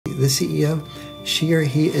the CEO, she or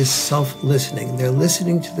he is self-listening. They're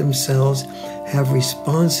listening to themselves, have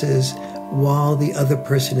responses while the other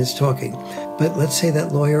person is talking. But let's say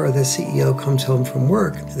that lawyer or the CEO comes home from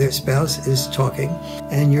work, their spouse is talking,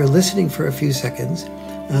 and you're listening for a few seconds,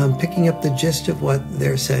 picking up the gist of what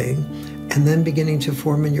they're saying, and then beginning to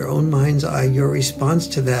form in your own mind's eye your response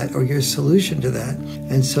to that or your solution to that.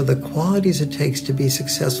 And so the qualities it takes to be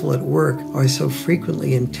successful at work are so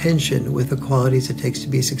frequently in tension with the qualities it takes to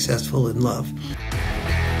be successful in love.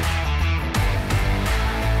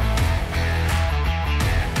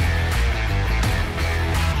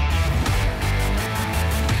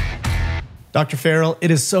 Dr. Farrell,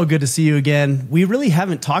 it is so good to see you again. We really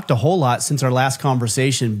haven't talked a whole lot since our last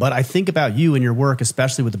conversation, but I think about you and your work,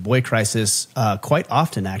 especially with the boy crisis, quite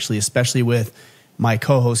often, actually, especially with my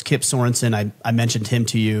co-host, Kip Sorensen. I mentioned him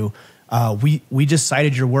to you. We just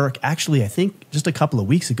cited your work, actually, I think just a couple of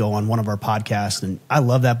weeks ago on one of our podcasts, and I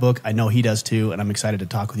love that book. I know he does too, and I'm excited to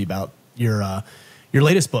talk with you about your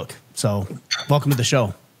latest book. So welcome to the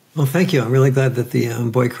show. Well, thank you. I'm really glad that the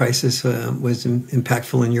boy crisis was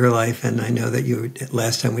impactful in your life. And I know that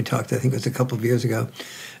last time we talked, I think it was a couple of years ago,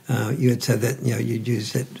 you had said that, you'd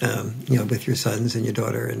used it, with your sons and your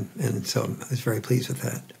daughter. And so I was very pleased with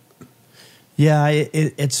that. Yeah,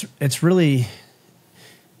 it's really,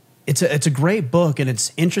 it's a great book. And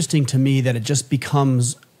it's interesting to me that it just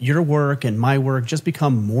becomes, your work and my work just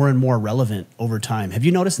become more and more relevant over time. Have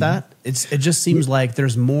you noticed that? It just seems like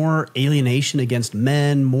there's more alienation against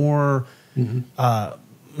men, more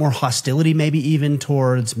hostility, maybe even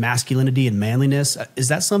towards masculinity and manliness. Is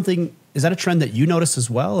that a trend that you notice as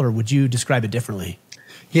well, or would you describe it differently?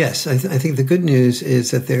 Yes, I think the good news is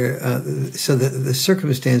that the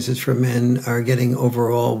circumstances for men are getting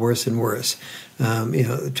overall worse and worse,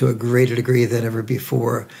 to a greater degree than ever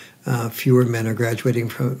before. Fewer men are graduating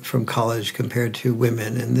from college compared to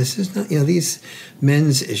women. And this is not, these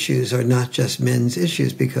men's issues are not just men's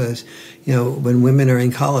issues because, when women are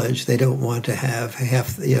in college, they don't want to have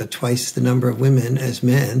twice the number of women as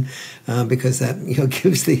men because that,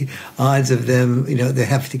 gives the odds of them, they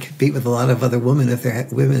have to compete with a lot of other women if they're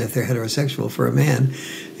heterosexual for a man.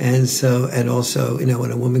 And also,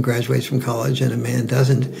 when a woman graduates from college and a man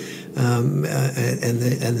doesn't, and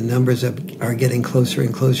the numbers are getting closer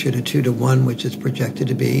and closer to 2 to 1, which is projected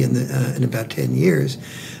to be in about 10 years.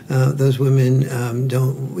 Those women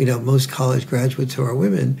don't, most college graduates who are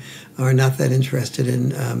women are not that interested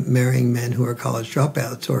in marrying men who are college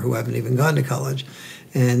dropouts or who haven't even gone to college.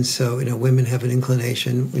 And so, women have an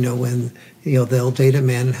inclination, when, they'll date a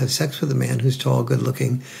man and have sex with a man who's tall, good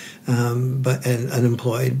looking, and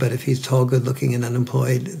unemployed. But if he's tall, good looking, and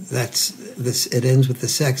unemployed, it ends with the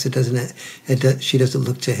sex. She doesn't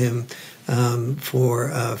look to him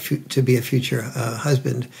to be a future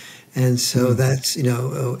husband. And so that's,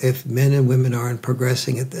 if men and women aren't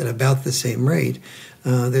progressing at about the same rate,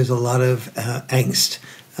 there's a lot of angst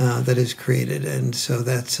that is created, and so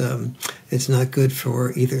that's it's not good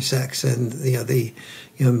for either sex. And the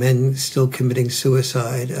men still committing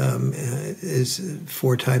suicide is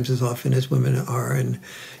 4 times as often as women are, and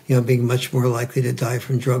being much more likely to die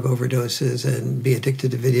from drug overdoses and be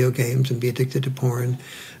addicted to video games and be addicted to porn.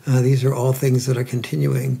 These are all things that are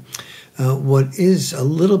continuing. What is a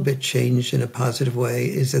little bit changed in a positive way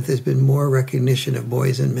is that there's been more recognition of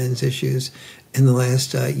boys and men's issues in the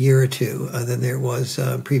last year or two than there was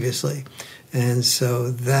previously. And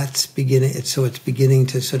so that's beginning. So it's beginning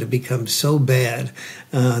to sort of become so bad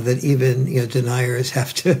that even deniers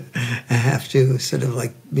have to sort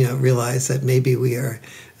of realize that maybe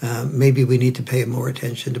we need to pay more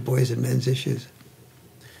attention to boys and men's issues.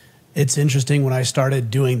 It's interesting. When I started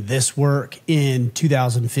doing this work in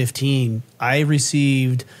 2015, I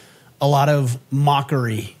received a lot of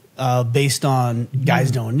mockery based on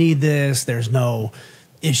guys don't need this. There's no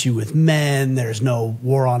issue with men. There's no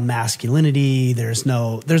war on masculinity. There's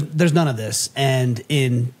none of this. And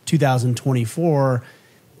in 2024,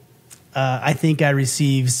 I think I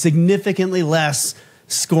received significantly less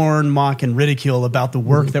scorn, mock, and ridicule about the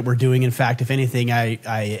work that we're doing. In fact, if anything, I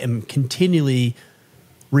am continually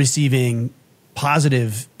receiving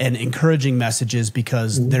positive and encouraging messages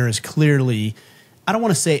because there is clearly, I don't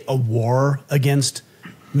want to say a war against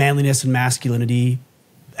manliness and masculinity.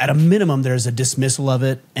 At a minimum, there's a dismissal of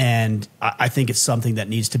it, and I think it's something that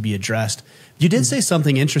needs to be addressed. You did say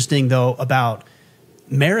something interesting, though, about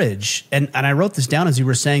marriage, and I wrote this down as you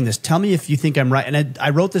were saying this. Tell me if you think I'm right, and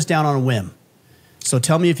I wrote this down on a whim. So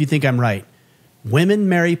tell me if you think I'm right. Women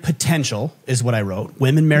marry potential is what I wrote.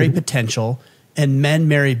 Women marry potential, and men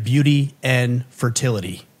marry beauty and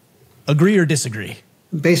fertility. Agree or disagree?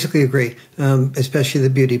 Basically agree, especially the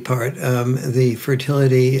beauty part. The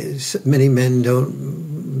fertility, many men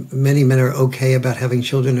are okay about having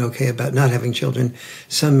children, okay about not having children.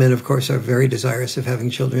 Some men, of course, are very desirous of having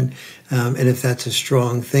children. And if that's a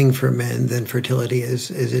strong thing for men, then fertility is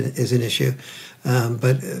an issue.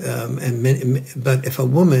 But if a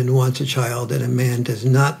woman wants a child and a man does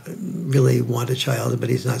not really want a child, but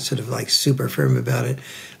he's not sort of like super firm about it,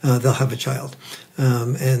 they'll have a child.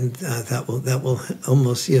 That will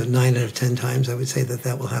almost 9 out of 10 times I would say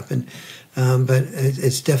that will happen. But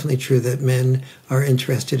it's definitely true that men are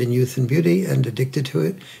interested in youth and beauty and addicted to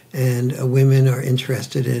it, and women are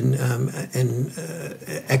interested in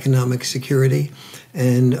economic security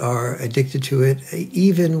and are addicted to it.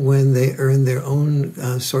 Even when they earn their own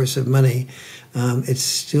source of money, it's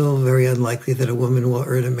still very unlikely that a woman will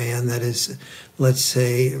earn a man that is, let's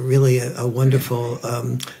say, really a wonderful,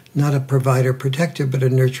 not a provider protector, but a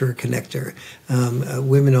nurturer connector.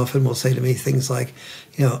 Women often will say to me things like,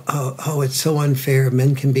 oh, it's so unfair.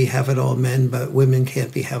 Men can be have-it-all men, but women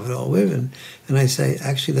can't be have-it-all women. And I say,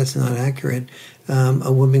 actually, that's not accurate.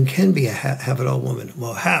 A woman can be a have-it-all woman.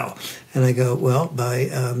 Well, how? And I go, well, by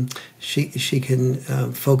she can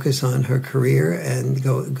focus on her career and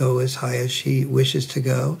go as high as she wishes to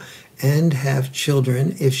go, and have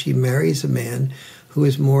children if she marries a man who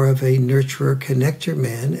is more of a nurturer, connector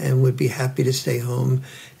man and would be happy to stay home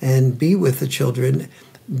and be with the children.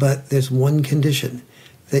 But there's one condition,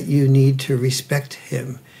 that you need to respect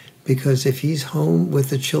him, because if he's home with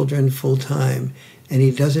the children full time and he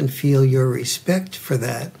doesn't feel your respect for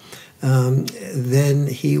that, then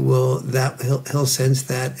he'll sense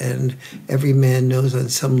that. And every man knows on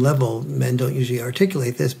some level, men don't usually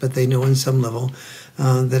articulate this, but they know on some level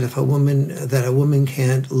that if a woman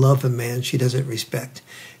can't love a man she doesn't respect.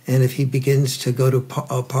 And if he begins to go to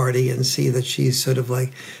a party and see that she's sort of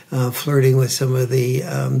like flirting with some of the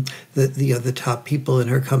top people in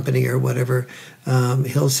her company or whatever,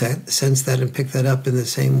 he'll sense that and pick that up in the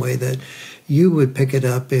same way that you would pick it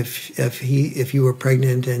up if you were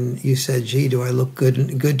pregnant and you said, "Gee, do I look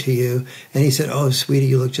good to you?" And he said, "Oh, sweetie,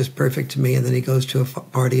 you look just perfect to me." And then he goes to a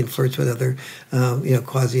party and flirts with other,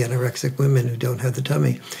 quasi anorexic women who don't have the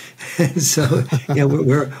tummy. And so,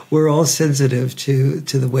 we're all sensitive to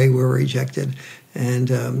the way we're rejected. And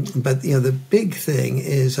but the big thing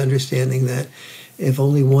is understanding that if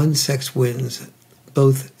only one sex wins,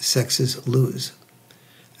 both sexes lose.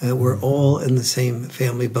 We're all in the same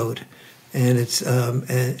family boat. And it's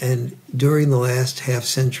and during the last half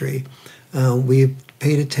century, we've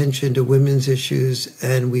paid attention to women's issues,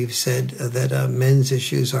 and we've said that men's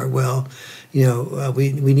issues are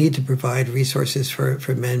we need to provide resources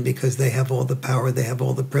for men because they have all the power, they have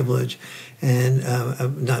all the privilege, and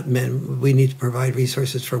not men. We need to provide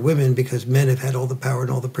resources for women because men have had all the power and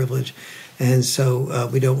all the privilege, and so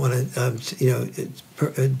we don't want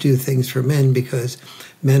to do things for men because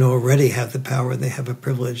men already have the power and they have a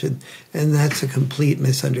privilege, and that's a complete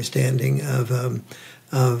misunderstanding of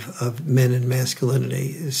men and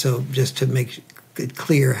masculinity. So just to make it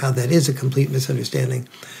clear how that is a complete misunderstanding.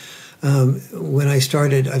 When I've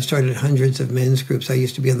started hundreds of men's groups. I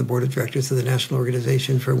used to be on the board of directors of the National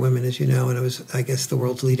Organization for Women, as you know, and I was, I guess, the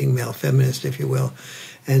world's leading male feminist, if you will,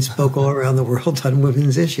 and spoke all around the world on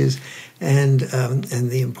women's issues and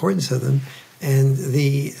the importance of them. And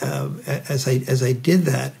as I did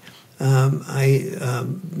that,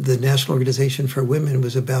 the National Organization for Women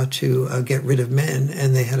was about to get rid of men,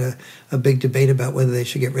 and they had a big debate about whether they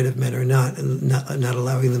should get rid of men or not, and not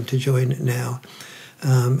allowing them to join now.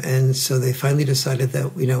 And so they finally decided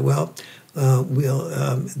that,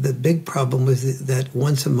 the big problem was that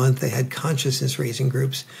once a month they had consciousness raising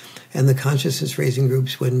groups. And the consciousness raising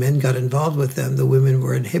groups, when men got involved with them, the women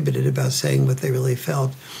were inhibited about saying what they really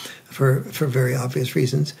felt for very obvious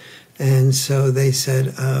reasons. And so they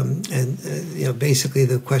said, basically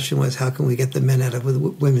the question was, how can we get the men out of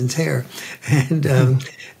women's hair? And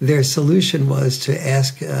their solution was to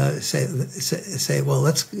ask, say, well,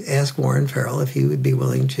 let's ask Warren Farrell if he would be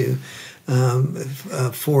willing to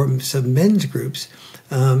form some men's groups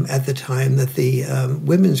at the time that the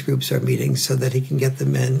women's groups are meeting, so that he can get the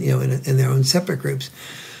men, in their own separate groups.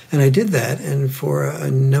 And I did that, and for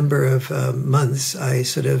a number of months, I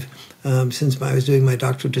sort of, since I was doing my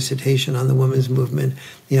doctoral dissertation on the women's movement,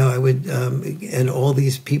 I would, and all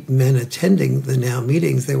these men attending the now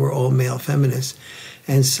meetings, they were all male feminists.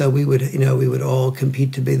 And so we would all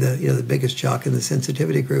compete to be the biggest jock in the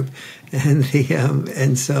sensitivity group.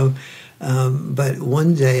 But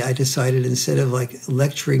one day I decided, instead of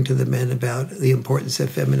lecturing to the men about the importance of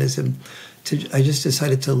feminism, I just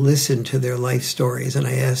decided to listen to their life stories. And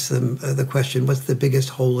I asked them the question, what's the biggest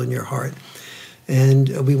hole in your heart?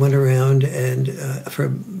 And we went around, and for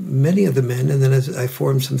many of the men, and then as I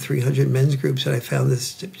formed some 300 men's groups, and I found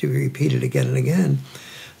this to be repeated again and again,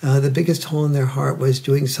 the biggest hole in their heart was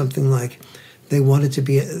doing something like they wanted to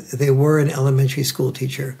be, they were an elementary school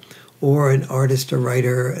teacher or an artist, a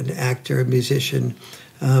writer, an actor, a musician.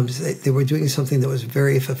 They were doing something that was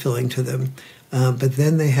very fulfilling to them. But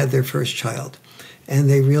then they had their first child. And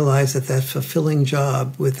they realized that that fulfilling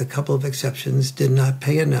job, with a couple of exceptions, did not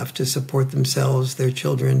pay enough to support themselves, their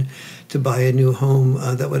children, to buy a new home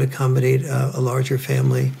that would accommodate a larger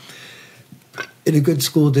family, in a good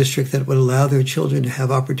school district that would allow their children to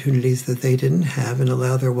have opportunities that they didn't have, and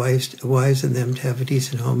allow their wives and them to have a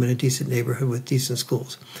decent home in a decent neighborhood with decent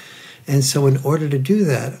schools. And so in order to do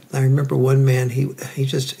that, I remember one man, he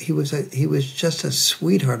was just a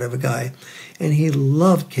sweetheart of a guy, and he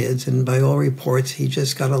loved kids, and by all reports, he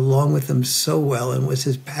just got along with them so well, and was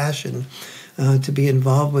his passion to be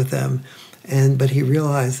involved with them. But he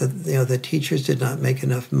realized that the teachers did not make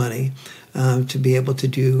enough money to be able to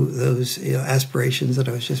do those aspirations that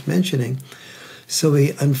I was just mentioning. So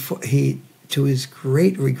he, to his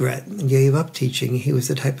great regret, gave up teaching. He was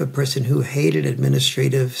the type of person who hated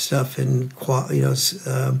administrative stuff and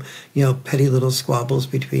petty little squabbles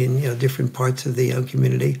between different parts of the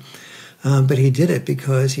community. But he did it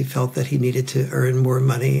because he felt that he needed to earn more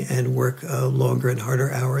money and work longer and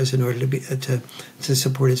harder hours in order to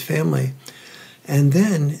support his family. And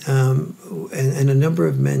then, and a number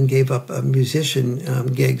of men gave up musician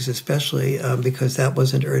gigs, especially because that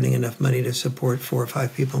wasn't earning enough money to support 4 or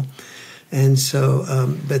 5 people. And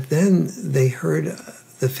so, but then they heard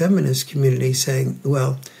the feminist community saying,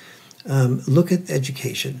 well, look at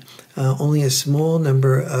education. Only a small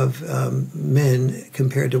number of men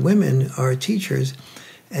compared to women are teachers,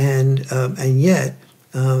 and yet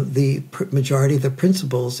the majority of the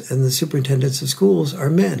principals and the superintendents of schools are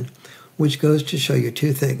men, which goes to show you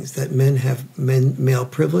 2 things: that men have male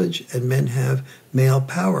privilege and men have male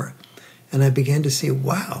power. And I began to see,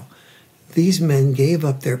 wow, these men gave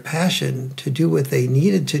up their passion to do what they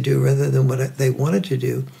needed to do rather than what they wanted to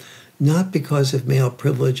do, not because of male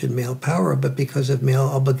privilege and male power, but because of male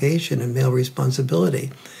obligation and male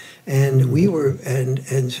responsibility. And we were,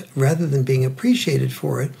 and rather than being appreciated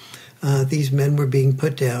for it, these men were being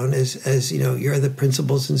put down as you're the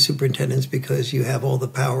principals and superintendents because you have all the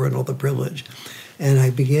power and all the privilege. And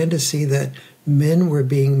I began to see that men were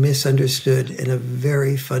being misunderstood in a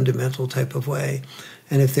very fundamental type of way.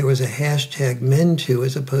 And if there was a hashtag #MenToo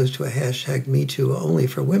as opposed to a hashtag #MeToo only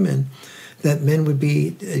for women, that men would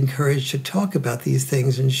be encouraged to talk about these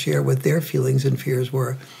things and share what their feelings and fears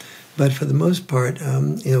were. But for the most part,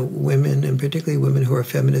 women, and particularly women who are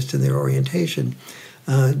feminist in their orientation,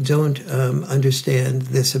 don't understand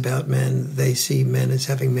this about men. They see men as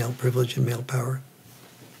having male privilege and male power.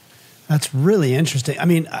 That's really interesting. I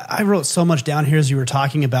mean, I wrote so much down here as you were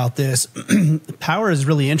talking about this. Power is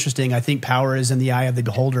really interesting. I think power is in the eye of the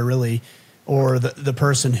beholder, really, or the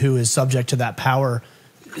person who is subject to that power.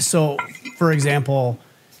 So, for example,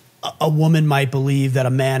 a woman might believe that a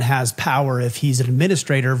man has power if he's an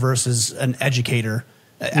administrator versus an educator.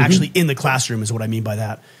 Actually, in the classroom is what I mean by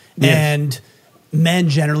that. Yes. And men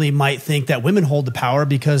generally might think that women hold the power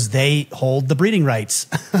because they hold the breeding rights.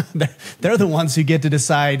 They're the ones who get to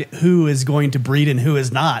decide who is going to breed and who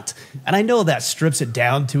is not. And I know that strips it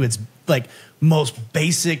down to its most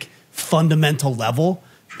basic fundamental level,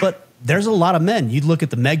 but there's a lot of men. You look at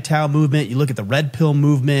the MGTOW movement, you look at the red pill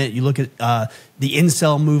movement, you look at the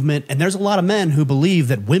incel movement, and there's a lot of men who believe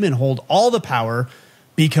that women hold all the power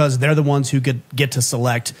because they're the ones who get to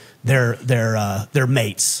select their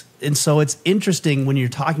mates. And so it's interesting when you're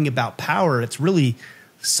talking about power, it's really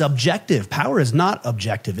subjective. Power is not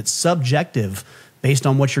objective. It's subjective based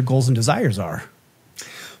on what your goals and desires are.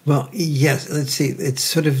 Well, yes, let's see. It's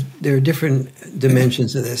sort of, there are different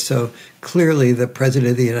dimensions of this. So clearly the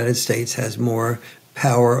president of the United States has more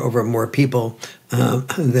power over more people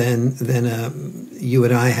than you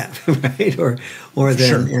and I have, right? Or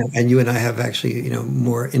than, sure. And you and I have actually,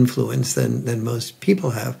 more influence than most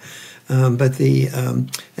people have.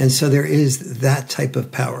 And so there is that type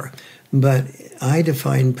of power. But I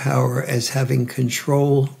define power as having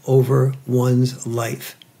control over one's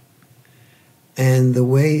life. And the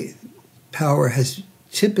way power has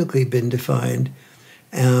typically been defined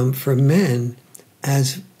for men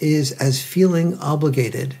as feeling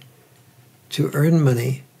obligated to earn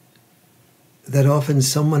money that often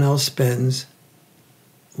someone else spends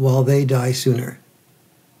while they die sooner.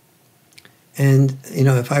 And,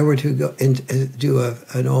 if I were to go and do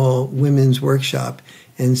an all women's workshop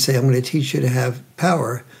and say, I'm going to teach you to have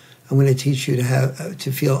power, I'm going to teach you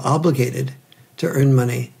to feel obligated to earn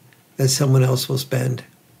money that someone else will spend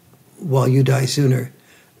while you die sooner,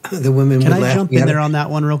 the women Can would I laugh. jump in there on that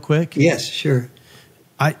one real quick? Yes, sure.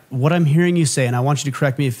 What I'm hearing you say, and I want you to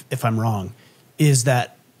correct me if I'm wrong, is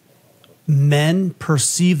that men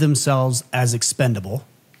perceive themselves as expendable,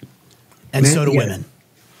 and so do women.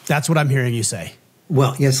 That's what I'm hearing you say.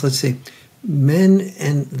 Well, yes. Let's see. Men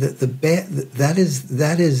and that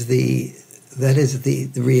is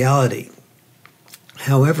the reality.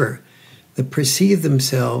 However, the perceive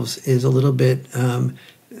themselves is a little bit.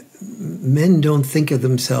 Men don't think of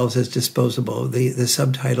themselves as disposable. The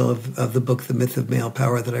subtitle of the book, The Myth of Male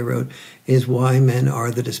Power, that I wrote, is Why Men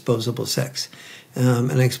Are the Disposable Sex.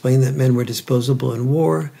 And I explained that men were disposable in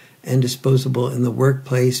war and disposable in the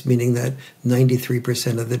workplace, meaning that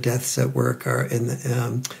 93% of the deaths at work are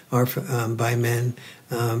by men,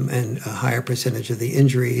 and a higher percentage of the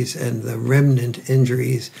injuries and the remnant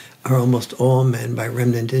injuries are almost all men. By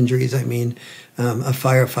remnant injuries, I mean a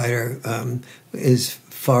firefighter is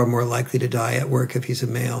far more likely to die at work if he's a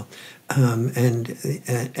male, and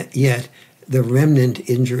yet the remnant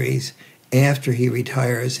injuries after he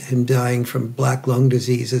retires, him dying from black lung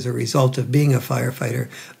disease as a result of being a firefighter,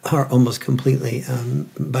 are almost completely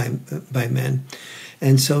by men.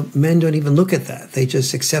 And so men don't even look at that. They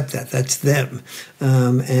just accept that. That's them.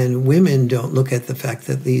 And women don't look at the fact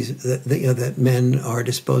that that men are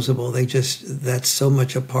disposable. That's so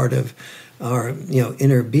much a part of our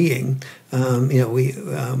inner being. Whenever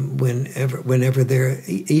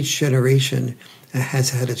each generation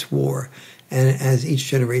has had its war. And as each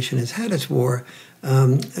generation has had its war,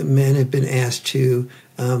 men have been asked to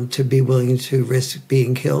be willing to risk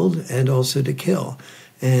being killed and also to kill.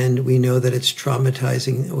 And we know that it's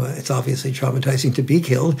traumatizing. Well, it's obviously traumatizing to be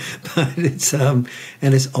killed, but it's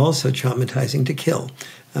also traumatizing to kill.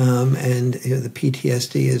 And the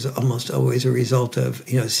PTSD is almost always a result of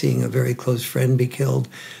seeing a very close friend be killed,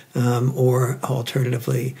 or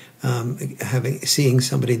alternatively seeing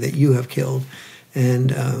somebody that you have killed.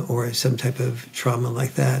 And or some type of trauma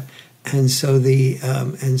like that, and so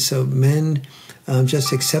men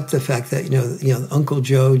just accept the fact that Uncle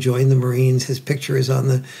Joe joined the Marines. His picture is on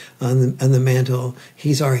the mantle.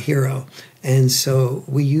 He's our hero, and so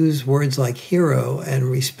we use words like hero and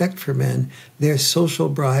respect for men. They're social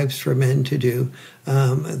bribes for men to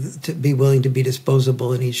be willing to be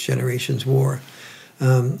disposable in each generation's war.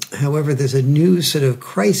 However, there's a new sort of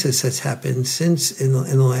crisis that's happened since in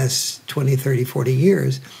the last 20, 30, 40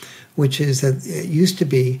 years, which is that it used to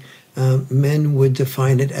be men would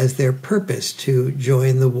define it as their purpose to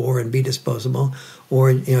join the war and be disposable,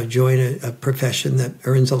 or join a profession that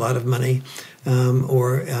earns a lot of money,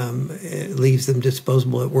 or leaves them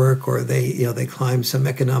disposable at work, or they climb some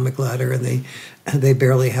economic ladder and they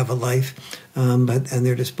barely have a life, and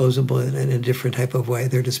they're disposable in a different type of way.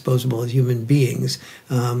 They're disposable as human beings,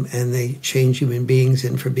 and they change human beings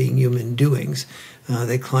in for being human doings.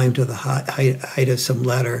 They climb to the height of some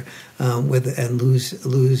ladder and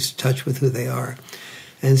lose touch with who they are.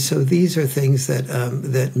 And so these are things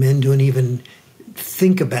that men don't even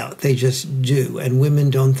think about. They just do. And women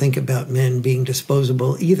don't think about men being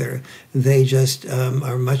disposable either. They just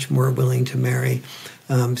are much more willing to marry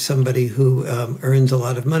somebody who earns a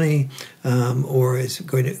lot of money, or is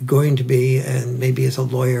going to be, and maybe is a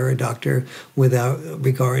lawyer or a doctor, without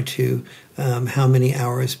regard to how many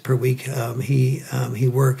hours per week he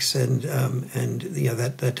works, and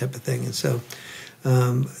that type of thing. And so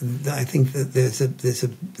I think that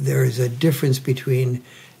there is a difference between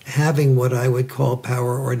having what I would call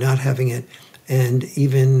power or not having it. And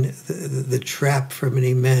even the trap for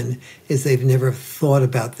many men is they've never thought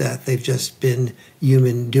about that. They've just been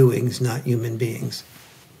human doings, not human beings.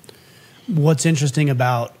 What's interesting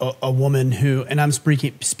about a woman who, and I'm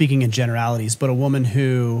speaking in generalities, but a woman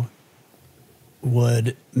who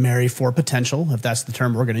would marry for potential, if that's the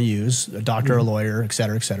term we're going to use, a doctor, a lawyer, et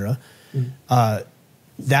cetera,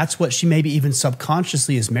 that's what she maybe even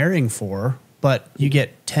subconsciously is marrying for. But you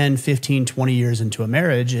get 10, 15, 20 years into a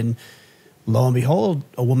marriage, and lo and behold,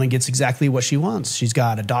 a woman gets exactly what she wants. She's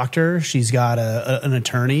got a doctor. She's got an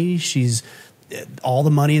attorney. All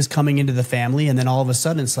the money is coming into the family. And then all of a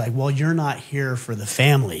sudden it's like, well, you're not here for the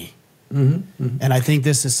family. Mm-hmm, mm-hmm. And I think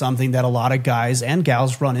this is something that a lot of guys and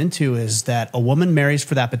gals run into, is that a woman marries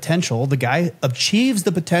for that potential. The guy achieves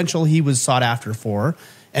the potential he was sought after for,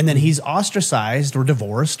 and then he's ostracized or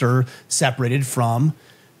divorced or separated from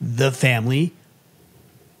the family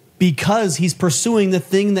because he's pursuing the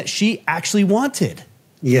thing that she actually wanted.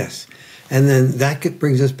 Yes. And then that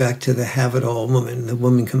brings us back to the have-it-all woman, the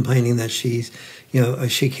woman complaining that she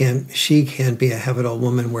can't be a have-it-all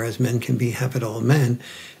woman, whereas men can be have-it-all men.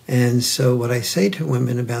 And so what I say to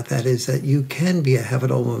women about that is that you can be a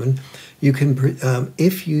have-it-all woman. You can,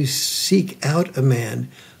 if you seek out a man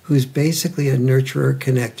who's basically a nurturer,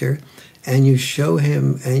 connector, and you show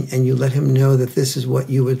him and you let him know that this is what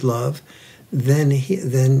you would love, then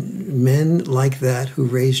men like that who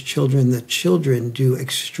raise children, the children do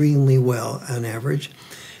extremely well on average.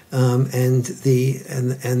 And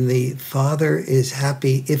the father is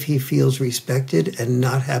happy if he feels respected and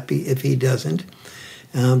not happy if he doesn't.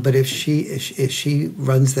 But if she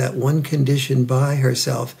runs that one condition by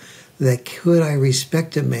herself, that could I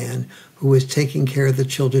respect a man who is taking care of the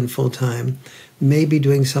children full time, maybe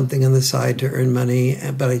doing something on the side to earn money,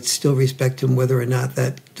 but I'd still respect him whether or not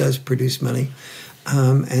that does produce money,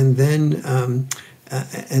 and then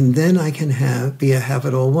I can be a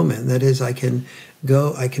have-it-all woman. That is, I can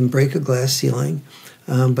break a glass ceiling,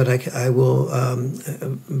 but I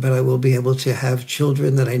will be able to have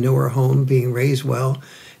children that I know are home, being raised well,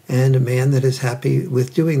 and a man that is happy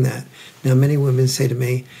with doing that. Now, many women say to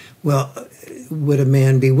me, well, would a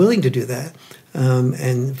man be willing to do that?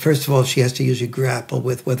 And first of all, she has to usually grapple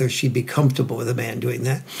with whether she'd be comfortable with a man doing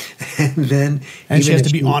that. And she has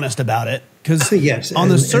to be honest about it. Because yes, on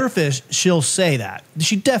the surface, she'll say that.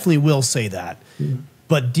 She definitely will say that. Mm.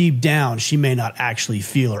 But deep down, she may not actually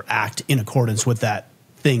feel or act in accordance with that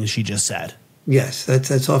thing she just said. Yes,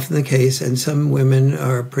 that's often the case. And some women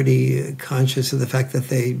are pretty conscious of the fact that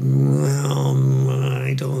I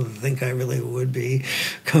don't think I really would be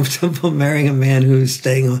comfortable marrying a man who's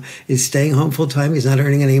staying home full time. He's not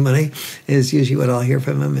earning any money, is usually what I'll hear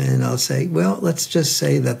from him. And I'll say, well, let's just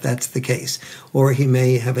say that that's the case. Or he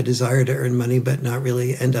may have a desire to earn money, but not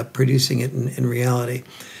really end up producing it in reality.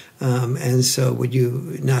 And so would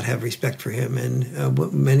you not have respect for him?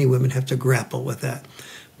 And many women have to grapple with that.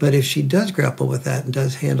 But if she does grapple with that and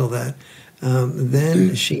does handle that,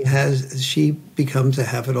 then she becomes a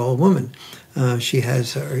have-it-all woman. She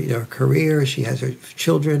has her career, she has her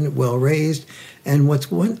children well raised, and what's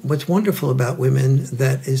wonderful about women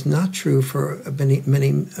that is not true for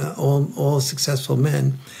all successful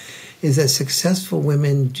men is that successful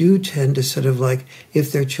women do tend to sort of like,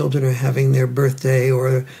 if their children are having their birthday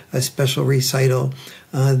or a special recital,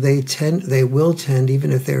 they will tend,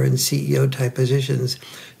 even if they're in CEO type positions,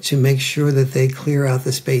 to make sure that they clear out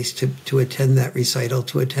the space to attend that recital,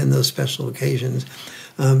 to attend those special occasions.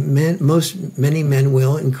 Many men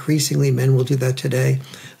will, increasingly men will do that today,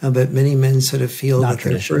 but many men sort of feel that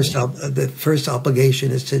the first obligation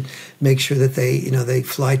is to make sure that they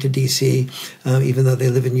fly to DC, even though they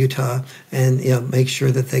live in Utah, and make sure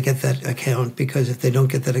that they get that account, because if they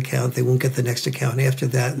don't get that account, they won't get the next account after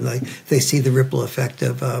that, and they see the ripple effect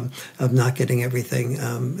of not getting everything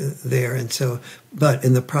there. And so, but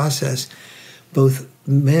in the process, both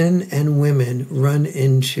men and women run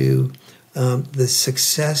into the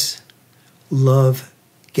success-love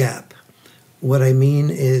gap. What I mean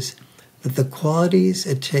is that the qualities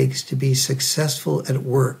it takes to be successful at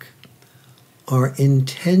work are in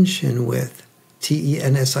tension with,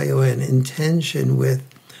 tension, in tension with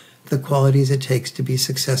the qualities it takes to be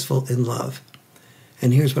successful in love.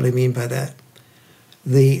 And here's what I mean by that.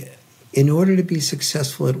 In order to be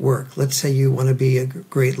successful at work, let's say you want to be a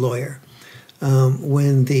great lawyer,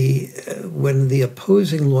 when the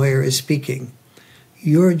opposing lawyer is speaking,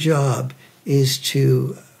 your job is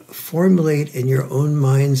to formulate in your own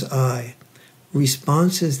mind's eye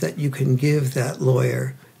responses that you can give that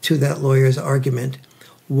lawyer to that lawyer's argument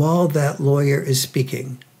while that lawyer is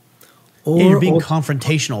speaking. Or you're being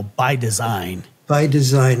confrontational by design. By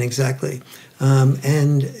design, exactly.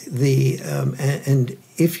 And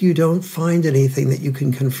if you don't find anything that you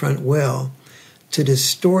can confront well, to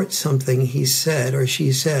distort something he said or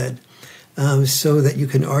she said, so that you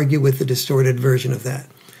can argue with the distorted version of that.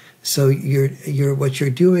 So what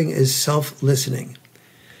you're doing is self-listening.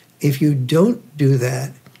 If you don't do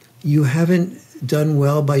that, you haven't done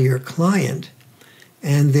well by your client,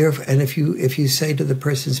 and if you say to the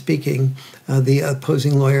person speaking, the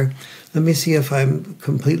opposing lawyer, let me see if I'm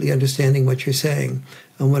completely understanding what you're saying.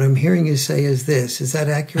 And what I'm hearing you say is this. Is that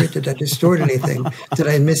accurate? Did I distort anything? Did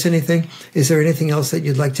I miss anything? Is there anything else that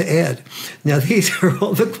you'd like to add? Now, these are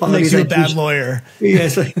all the qualities. Makes you a bad lawyer.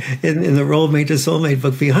 Yes, in the Role Mate to Soulmate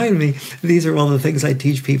book behind me, these are all the things I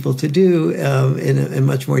teach people to do in a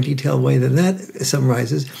much more detailed way than that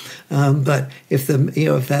summarizes. But if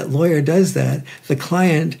that lawyer does that, the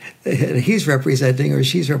client he's representing or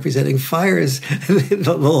she's representing fires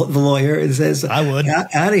the lawyer and says, "I would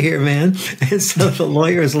out of here, man." And so the lawyer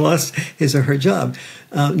lawyer has lost his or her job.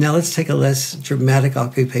 Now let's take a less dramatic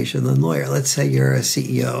occupation than lawyer. Let's say you're a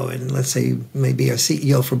CEO, and let's say you maybe a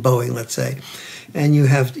CEO for Boeing, let's say, and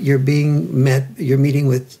you're meeting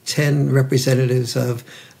with 10 representatives of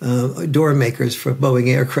door makers for Boeing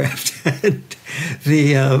aircraft.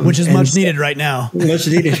 Which is much needed right now. Much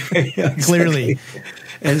needed right now, exactly. Clearly.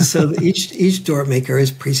 And so each door maker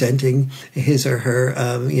is presenting his or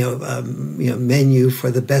her menu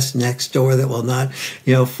for the best next door that will not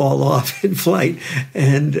fall off in flight.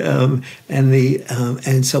 And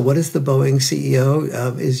so what is the Boeing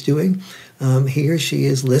CEO is doing? He or she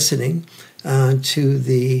is listening to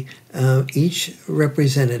the each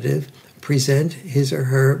representative present his or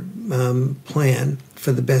her plan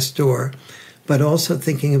for the best door, but also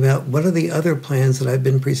thinking about what are the other plans that I've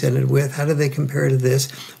been presented with? How do they compare to this?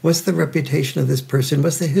 What's the reputation of this person?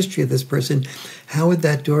 What's the history of this person? How would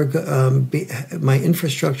that door be? My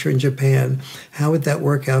infrastructure in Japan, how would that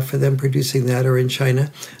work out for them producing that, or in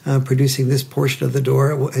China, producing this portion of the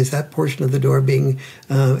door? Is that portion of the door being,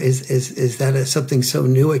 is that something so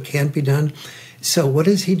new it can't be done? So what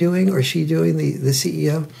is he doing or she doing, the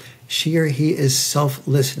CEO? She or he is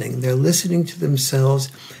self-listening. They're listening to themselves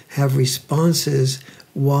have responses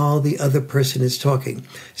while the other person is talking.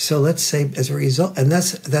 So let's say as a result, and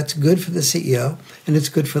that's good for the CEO and it's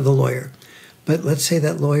good for the lawyer. But let's say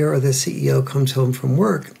that lawyer or the CEO comes home from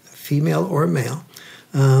work, female or male,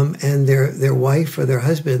 and their wife or their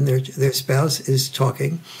husband, their spouse is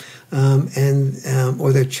talking,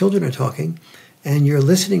 or their children are talking, and you're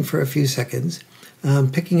listening for a few seconds,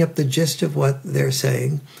 picking up the gist of what they're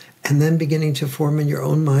saying, and then beginning to form in your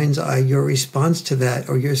own mind's eye your response to that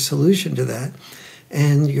or your solution to that.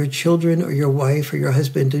 And your children or your wife or your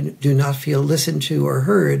husband do not feel listened to or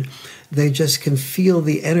heard. They just can feel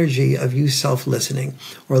the energy of you self-listening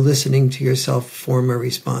or listening to yourself form a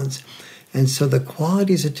response. And so the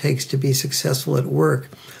qualities it takes to be successful at work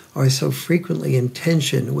are so frequently in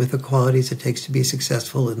tension with the qualities it takes to be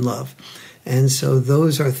successful in love. And so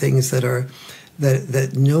those are things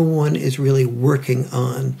that no one is really working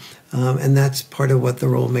on. And that's part of what the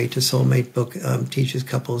Role Mate to Soulmate book teaches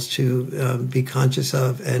couples to be conscious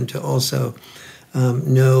of, and to also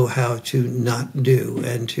know how to not do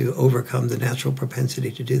and to overcome the natural propensity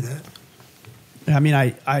to do that. I mean,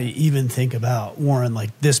 I even think about, Warren,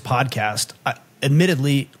 like this podcast.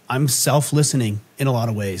 Admittedly, I'm self-listening in a lot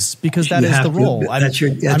of ways because that is the role. I'm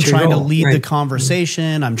trying to lead the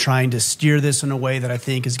conversation. I'm trying to steer this in a way that I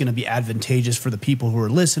think is going to be advantageous for the people who are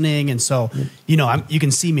listening. And so, you can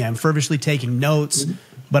see me, I'm fervently taking notes.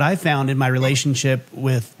 But I found in my relationship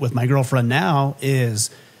with my girlfriend now is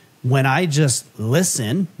when I just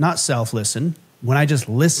listen, not self-listen, when I just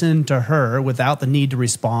listen to her without the need to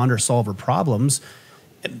respond or solve her problems,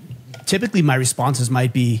 typically my responses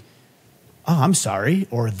might be, oh, I'm sorry,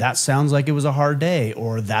 or that sounds like it was a hard day,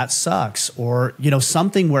 or that sucks, or,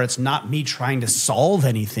 something where it's not me trying to solve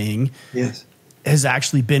anything. Yes. Has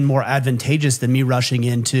actually been more advantageous than me rushing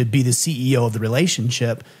in to be the CEO of the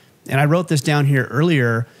relationship. And I wrote this down here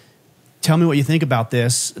earlier. Tell me what you think about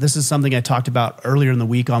this. This is something I talked about earlier in the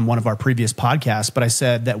week on one of our previous podcasts, but I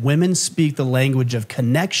said that women speak the language of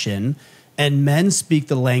connection and men speak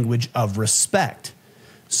the language of respect.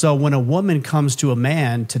 So when a woman comes to a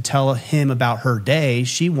man to tell him about her day,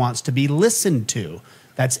 she wants to be listened to.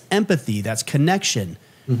 That's empathy. That's connection.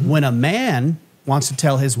 Mm-hmm. When a man wants to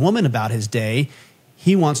tell his woman about his day,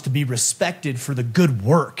 he wants to be respected for the good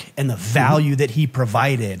work and the value that he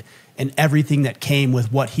provided and everything that came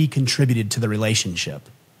with what he contributed to the relationship.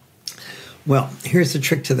 Well, here's the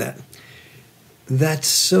trick to that. That's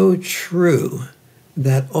so true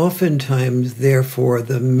that oftentimes, therefore,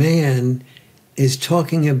 the man is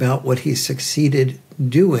talking about what he succeeded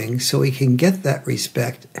doing so he can get that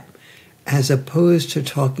respect, as opposed to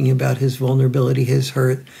talking about his vulnerability, his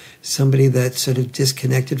hurt, somebody that's sort of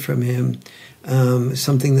disconnected from him,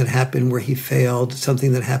 something that happened where he failed,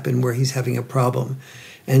 something that happened where he's having a problem.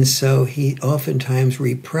 And so he oftentimes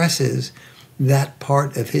represses that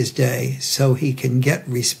part of his day so he can get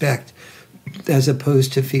respect as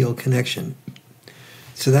opposed to feel connection.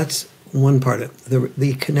 So that's one part of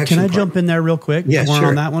the connection. Can I jump in there real quick? Yeah, sure.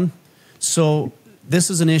 On that one. So this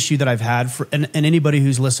is an issue that I've had and anybody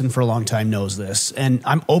who's listened for a long time knows this, and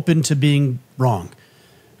I'm open to being wrong.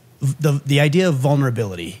 The idea of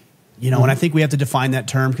vulnerability, and I think we have to define that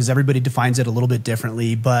term because everybody defines it a little bit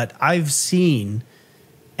differently, but I've seen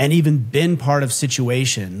and even been part of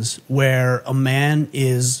situations where a man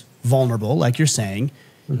is vulnerable, like you're saying,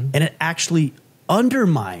 and it actually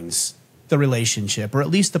undermines the relationship, or at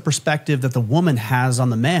least the perspective that the woman has on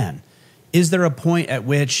the man. Is there a point at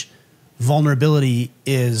which vulnerability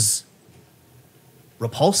is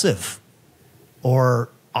repulsive or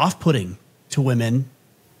off-putting to women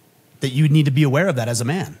that you need to be aware of that as a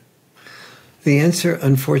man? The answer,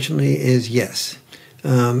 unfortunately, is yes.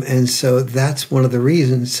 And so that's one of the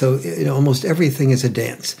reasons. So almost everything is a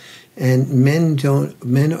dance. And men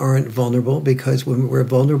aren't vulnerable because when we're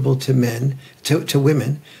vulnerable to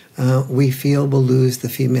women, we feel we'll lose the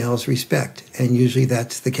female's respect. And usually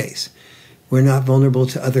that's the case. We're not vulnerable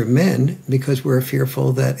to other men because we're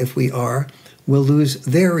fearful that if we are, we'll lose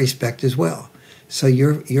their respect as well. So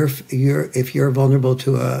if you're vulnerable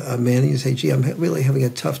to a man and you say, gee, I'm really having a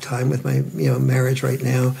tough time with my marriage right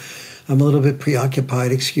now. I'm a little bit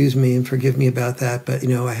preoccupied, excuse me, and forgive me about that. But,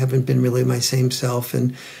 I haven't been really my same self.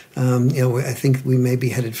 And, I think we may be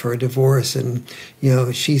headed for a divorce. And,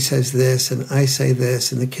 she says this and I say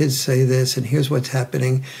this and the kids say this and here's what's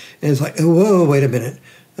happening. And it's like, oh, whoa, wait a minute.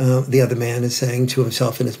 The other man is saying to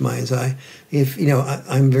himself in his mind's eye,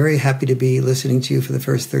 I'm very happy to be listening to you for the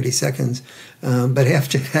first 30 seconds. But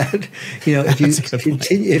after that,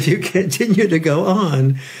 if you continue to go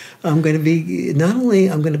on, I'm going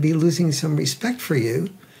to be losing some respect for you,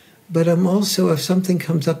 but I'm also, if something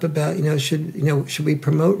comes up about, should we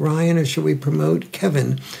promote Ryan or should we promote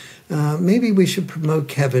Kevin? Maybe we should promote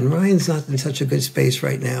Kevin. Ryan's not in such a good space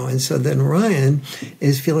right now. And so then Ryan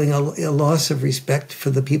is feeling a loss of respect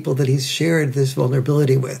for the people that he's shared this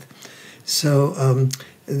vulnerability with. So,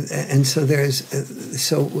 here's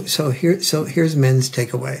men's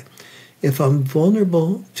takeaway. If I'm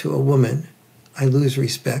vulnerable to a woman, I lose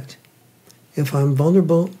respect. If I'm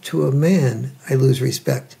vulnerable to a man, I lose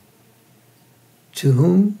respect. To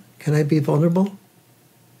whom can I be vulnerable?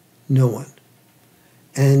 No one.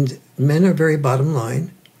 And men are very bottom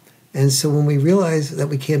line. And so when we realize that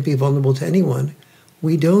we can't be vulnerable to anyone,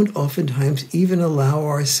 we don't oftentimes even allow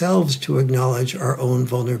ourselves to acknowledge our own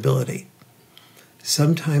vulnerability.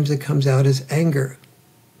 Sometimes it comes out as anger.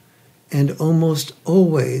 And almost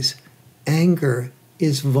always, anger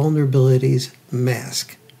is vulnerability's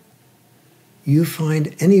mask. You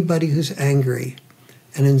find anybody who's angry,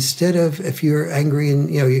 and instead of, if you're angry and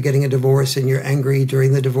you're getting a divorce and you're angry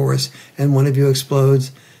during the divorce and one of you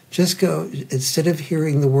explodes, just go, instead of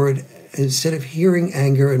hearing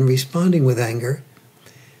anger and responding with anger,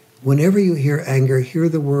 whenever you hear anger, hear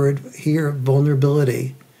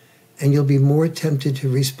vulnerability, and you'll be more tempted to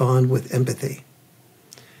respond with empathy.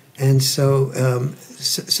 And so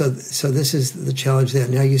this is the challenge there.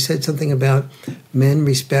 Now, you said something about men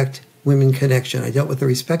respect, women connection. I dealt with the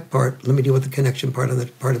respect part. Let me deal with the connection part on the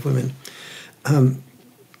part of women.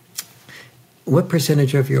 What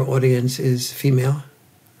percentage of your audience is female?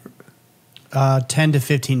 10 to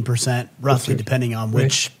 15%, roughly, depending on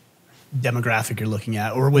which demographic you're looking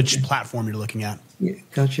at or which platform you're looking at. Yeah,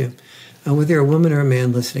 gotcha. Whether you're a woman or a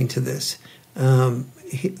man listening to this,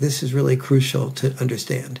 this is really crucial to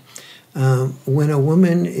understand. When a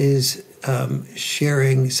woman is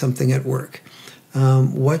sharing something at work,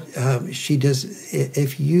 what she does,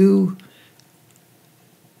 if you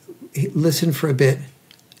listen for a bit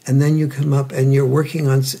and then you come up and you're working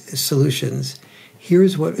on solutions,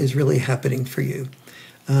 here's what is really happening for you.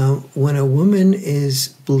 When a woman is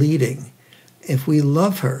bleeding, if we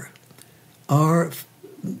love her, our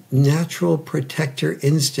natural protector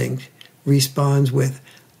instinct responds with,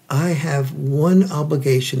 I have one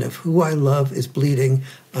obligation. If who I love is bleeding,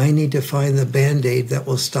 I need to find the Band-Aid that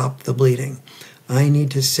will stop the bleeding. I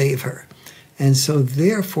need to save her. And so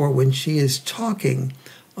therefore, when she is talking,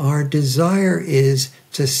 our desire is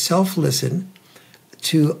to self-listen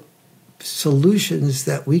to solutions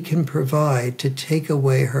that we can provide to take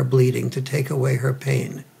away her bleeding, to take away her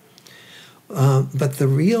pain. But the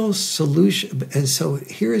real solution, and so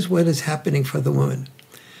here's what is happening for the woman.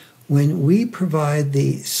 When we provide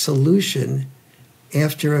the solution,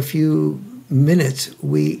 after a few minutes,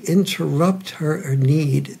 we interrupt her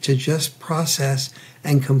need to just process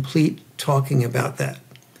and complete talking about that.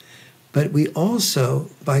 But we also,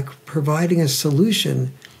 by providing a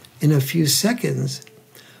solution in a few seconds,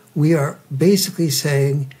 we are basically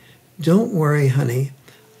saying, don't worry, honey,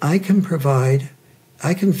 I can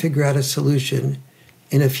figure out a solution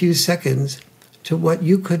in a few seconds to what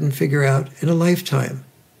you couldn't figure out in a lifetime.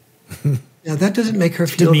 Now, that doesn't make her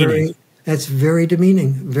feel that's very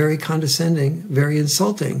demeaning, very condescending, very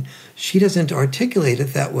insulting. She doesn't articulate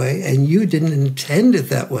it that way, and you didn't intend it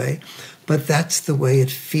that way, but that's the way it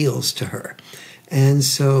feels to her. And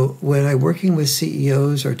so when I'm working with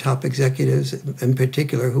CEOs or top executives in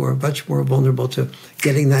particular who are much more vulnerable to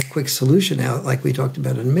getting that quick solution out, like we talked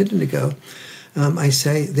about a minute ago, I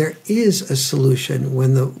say there is a solution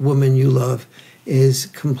when the woman you love is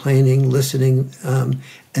complaining, listening, and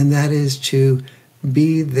that is to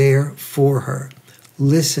be there for her.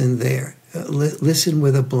 listen there. Listen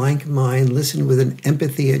with a blank mind. Listen with an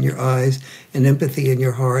empathy in your eyes, an empathy in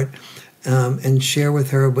your heart, and share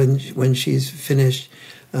with her when she's finished.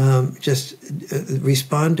 Just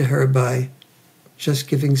respond to her by just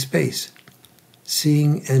giving space,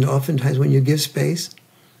 seeing, and oftentimes when you give space,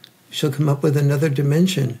 she'll come up with another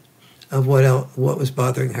dimension of what was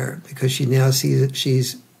bothering her, because she now sees that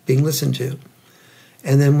she's being listened to.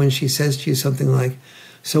 And then when she says to you something like,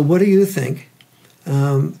 "So what do you think?"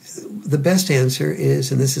 The best answer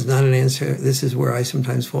is, and this is not an answer, this is where I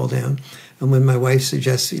sometimes fall down. And when my wife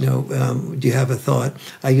suggests, do you have a thought?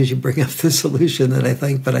 I usually bring up the solution that I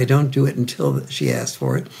think, but I don't do it until she asks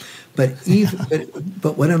for it. But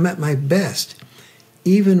but when I'm at my best,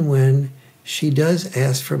 even when she does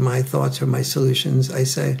ask for my thoughts or my solutions, I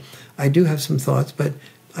say, I do have some thoughts, but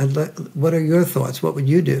what are your thoughts? What would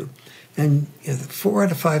you do? And 4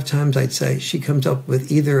 out of 5 times I'd say she comes up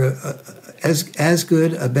with either as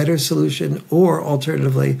good, a better solution, or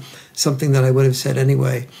alternatively, something that I would have said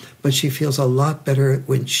anyway. But she feels a lot better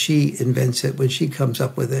when she invents it, when she comes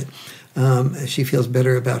up with it. She feels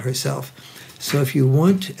better about herself. So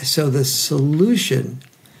the solution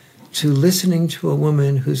to listening to a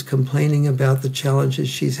woman who's complaining about the challenges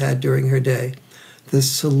she's had during her day, the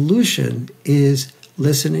solution is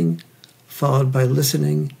listening, followed by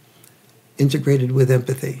listening, integrated with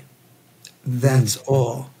empathy. That's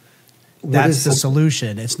all. That's the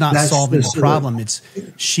solution. It's not solving the problem.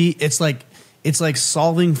 It's like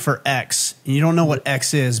solving for X. You don't know what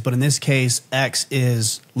X is, but in this case, X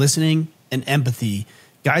is listening and empathy.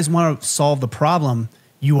 Guys want to solve the problem.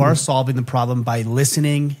 You are solving the problem by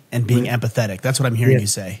listening and being empathetic. That's what I'm hearing you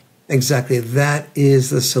say. Exactly. That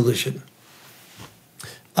is the solution.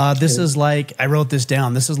 This is like, I wrote this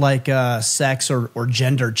down. This is like sex or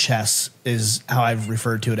gender chess is how I've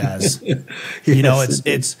referred to it as. Yes.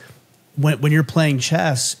 It's when you're playing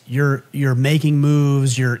chess, you're making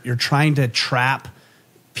moves, you're trying to trap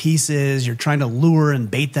pieces, you're trying to lure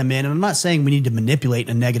and bait them in. And I'm not saying we need to manipulate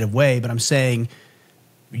in a negative way, but I'm saying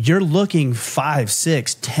you're looking 5,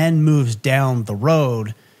 6, 10 moves down the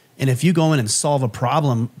road. And if you go in and solve a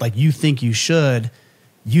problem like you think you should,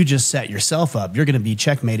 you just set yourself up. You're going to be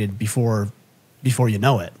checkmated before you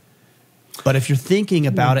know it. But if you're thinking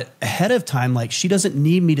about it ahead of time, like, she doesn't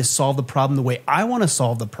need me to solve the problem the way I want to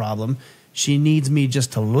solve the problem. She needs me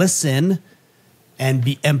just to listen and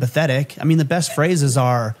be empathetic. I mean, the best phrases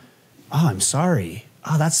are, "Oh, I'm sorry.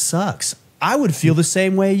 Oh, that sucks. I would feel the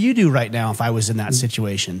same way you do right now if I was in that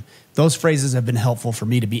situation." Those phrases have been helpful for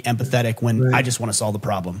me to be empathetic when I just want to solve the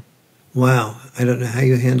problem. Wow. I don't know how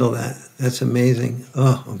you handle that. That's amazing.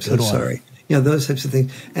 Oh, I'm so sorry. Those types of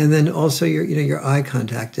things. And then also your eye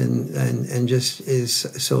contact and just is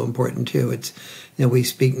so important too. It's, we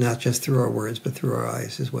speak not just through our words, but through our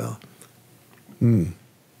eyes as well.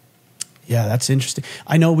 Yeah, that's interesting.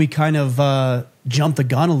 I know we kind of jumped the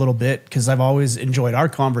gun a little bit because I've always enjoyed our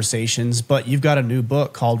conversations, but you've got a new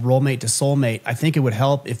book called Rollmate to Soulmate. I think it would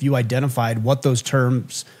help if you identified what those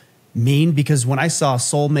terms mean, because when I saw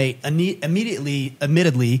soulmate,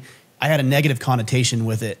 admittedly, I had a negative connotation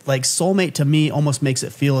with it. Like, soulmate to me almost makes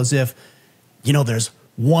it feel as if, there's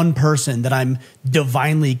one person that I'm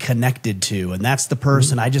divinely connected to, and that's the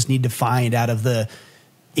person I just need to find out of the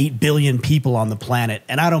 8 billion people on the planet.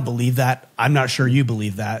 And I don't believe that. I'm not sure you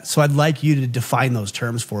believe that. So I'd like you to define those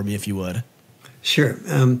terms for me, if you would. Sure.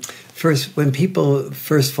 First, when people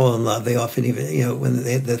first fall in love, they often even,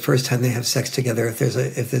 the first time they have sex together, if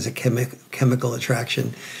there's a chemical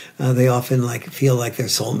attraction, they often feel like they're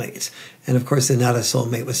soulmates. And of course, they're not a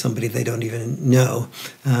soulmate with somebody they don't even know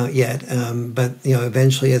yet. But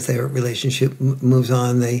eventually, as their relationship moves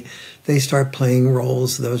on, they start playing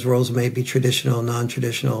roles. Those roles may be traditional,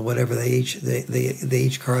 non-traditional, whatever. They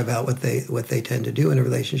each carve out what they tend to do in a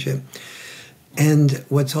relationship. And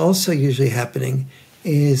what's also usually happening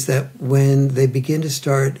is that when they begin to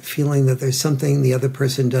start feeling that there's something the other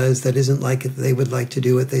person does that isn't like it, they would like to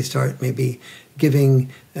do it, they start maybe giving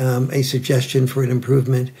a suggestion for an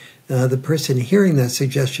improvement. The person hearing that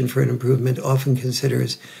suggestion for an improvement often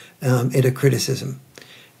considers it a criticism.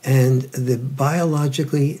 And I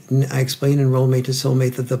explain in Rollmate to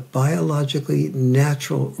Soulmate that the biologically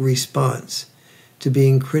natural response to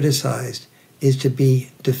being criticized is to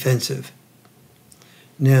be defensive.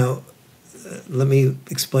 Now, let me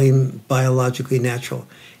explain biologically natural.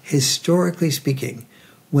 Historically speaking,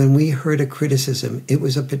 when we heard a criticism, it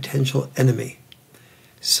was a potential enemy.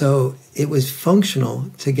 So it was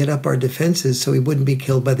functional to get up our defenses so we wouldn't be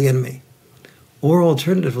killed by the enemy. Or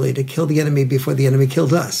alternatively, to kill the enemy before the enemy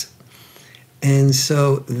killed us. And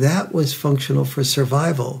so that was functional for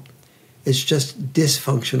survival. It's just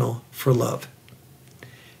dysfunctional for love.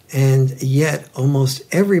 And yet, almost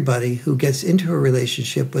everybody who gets into a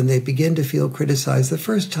relationship, when they begin to feel criticized the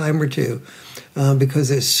first time or two, because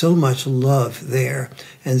there's so much love there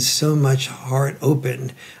and so much heart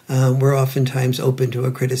open, we're oftentimes open to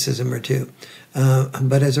a criticism or two.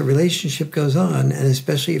 But as a relationship goes on, and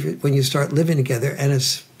especially when you start living together, and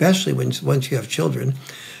especially once you have children,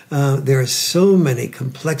 there are so many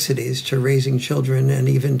complexities to raising children and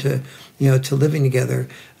even to living together,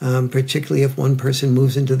 particularly if one person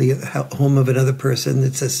moves into the home of another person.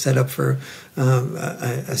 It's a setup for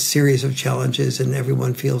a series of challenges, and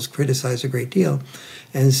everyone feels criticized a great deal.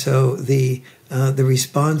 And so the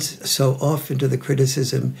response so often to the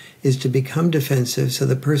criticism is to become defensive. So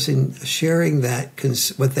the person sharing that,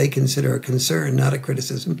 what they consider a concern, not a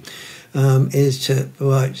criticism, is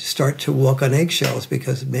to start to walk on eggshells,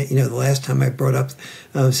 because the last time I brought up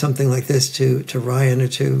something like this to Ryan or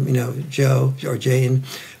to Joe or Jane,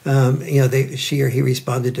 she or he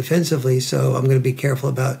responded defensively. So I'm going to be careful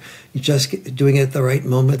about just doing it at the right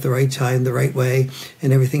moment, the right time, the right way,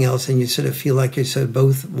 and everything else. And you sort of feel like you're sort of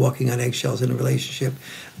both walking on eggshells in a relationship.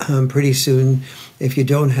 Pretty soon, if you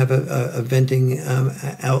don't have a venting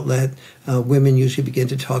outlet, women usually begin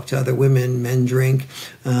to talk to other women, men drink,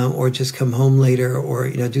 or just come home later, or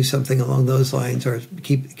do something along those lines, or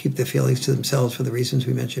keep the feelings to themselves for the reasons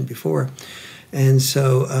we mentioned before. And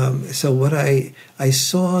so what I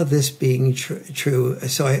saw this being true.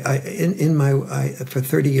 So for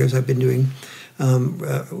 30 years I've been doing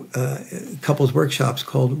couples workshops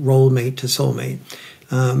called Role Mate to Soulmate.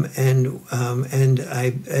 And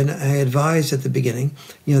I advised at the beginning,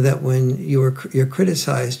 that when you're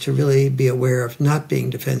criticized, to really be aware of not being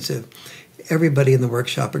defensive. Everybody in the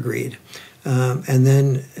workshop agreed.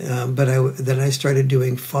 Then I started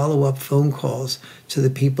doing follow-up phone calls to the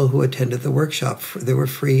people who attended the workshop. They were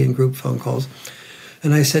free and group phone calls.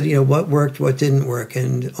 And I said, what worked, what didn't work?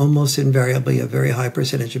 And almost invariably, a very high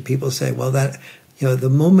percentage of people say, well, the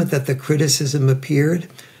moment that the criticism appeared,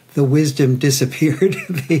 the wisdom disappeared.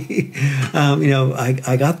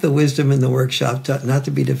 I got the wisdom in the workshop not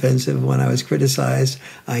to be defensive when I was criticized.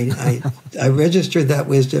 I registered that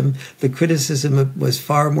wisdom. The criticism was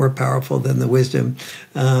far more powerful than the wisdom,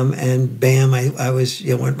 and bam, I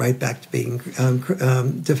went right back to being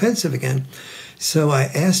defensive again. So I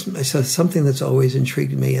asked. So something that's always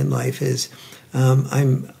intrigued me in life is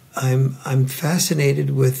I'm fascinated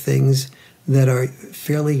with things that are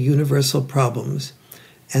fairly universal problems.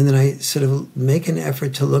 And then I sort of make an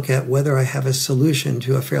effort to look at whether I have a solution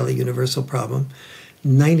to a fairly universal problem.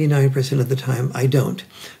 99% of the time, I don't.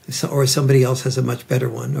 Or somebody else has a much better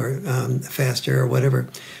one, or faster, or whatever.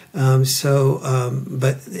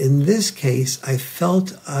 But in this case, I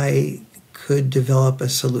felt I could develop a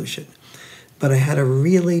solution. But I had a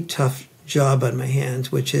really tough job on my hands,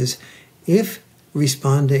 which is, if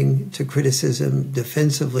responding to criticism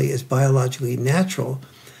defensively is biologically natural,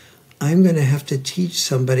 I'm going to have to teach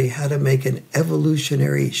somebody how to make an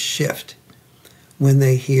evolutionary shift when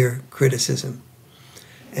they hear criticism.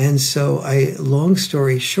 And so long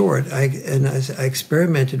story short, I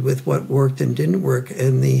experimented with what worked and didn't work,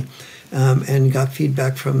 and got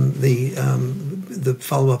feedback from the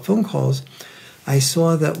follow-up phone calls. I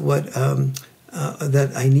saw that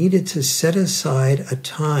that I needed to set aside a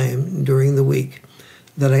time during the week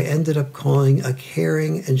that I ended up calling a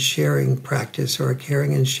caring and sharing practice, or a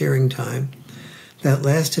caring and sharing time, that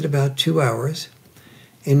lasted about 2 hours,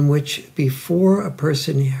 in which before a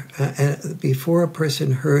person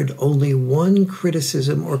heard only one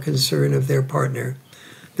criticism or concern of their partner,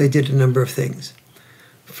 they did a number of things.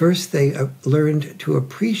 First, they learned to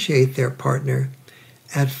appreciate their partner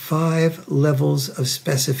at 5 levels of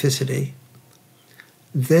specificity.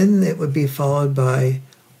 Then it would be followed by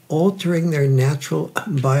altering their natural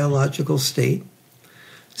biological state,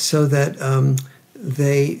 so that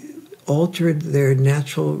they altered their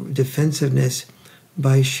natural defensiveness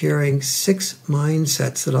by sharing 6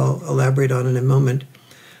 mindsets that I'll elaborate on in a moment.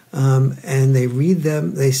 And they read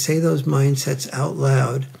them, they say those mindsets out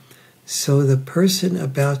loud, so the person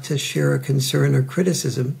about to share a concern or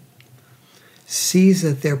criticism sees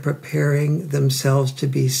that they're preparing themselves to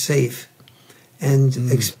be safe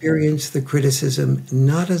and experience the criticism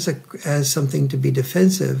not as something to be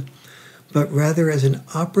defensive, but rather as an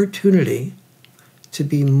opportunity to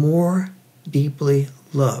be more deeply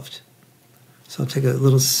loved. So I'll take a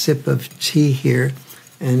little sip of tea here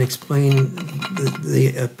and explain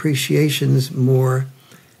the appreciations more,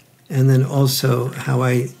 and then also how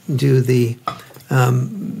I do the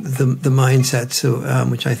mindsets,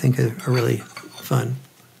 which I think are really fun.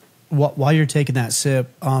 While you're taking that sip,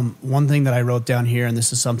 one thing that I wrote down here, and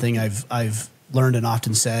this is something I've learned and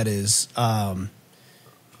often said, is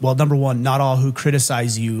well, number one, not all who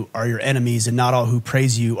criticize you are your enemies, and not all who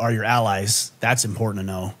praise you are your allies. That's important to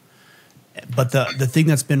know. But the thing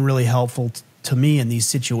that's been really helpful to me in these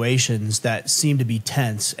situations that seem to be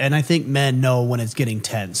tense, and I think men know when it's getting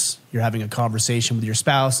tense. You're having a conversation with your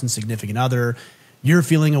spouse and significant other. You're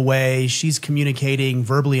feeling away. She's communicating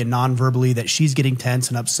verbally and non-verbally that she's getting tense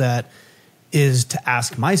and upset, is to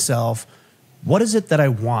ask myself, what is it that I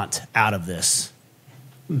want out of this?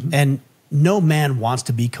 Mm-hmm. And no man wants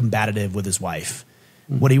to be combative with his wife.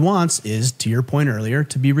 Mm-hmm. What he wants is, to your point earlier,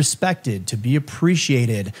 to be respected, to be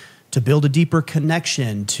appreciated, to build a deeper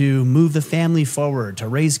connection, to move the family forward, to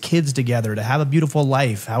raise kids together, to have a beautiful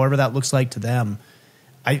life, however that looks like to them.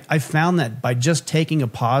 I found that by just taking a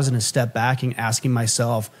pause and a step back and asking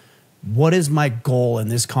myself, what is my goal in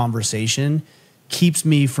this conversation, keeps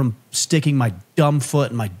me from sticking my dumb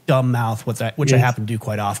foot in my dumb mouth, which yes. I happen to do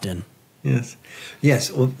quite often. Yes.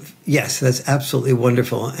 Yes. Well, yes, that's absolutely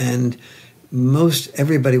wonderful. And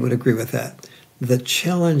everybody would agree with that. The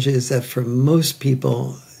challenge is that for most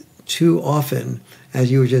people, too often, as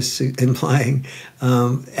you were just implying,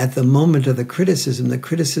 at the moment of the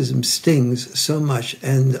criticism stings so much.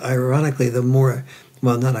 And ironically,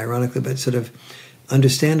 not ironically, but sort of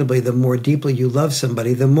understandably, the more deeply you love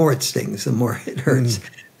somebody, the more it stings, the more it hurts.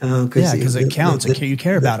 Because it counts. You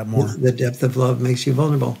care about it more. The depth of love makes you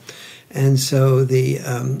vulnerable. And so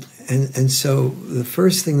so the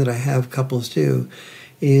first thing that I have couples do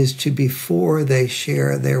is before they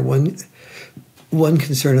share their one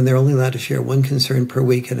concern, and they're only allowed to share one concern per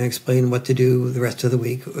week, and I explain what to do the rest of the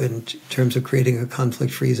week in terms of creating a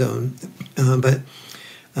conflict-free zone.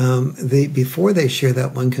 Before they share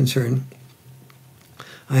that one concern,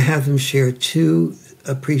 I have them share 2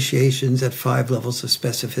 appreciations at 5 levels of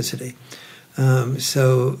specificity.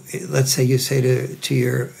 So let's say you say to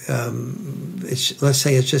your, let's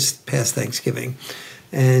say it's just past Thanksgiving,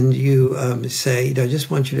 and you say, I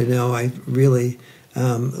just want you to know I really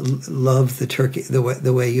love the turkey,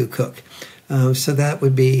 the way you cook. So that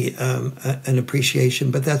would be an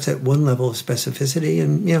appreciation, but that's at one level of specificity,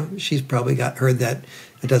 and she's probably heard that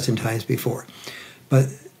a dozen times before. But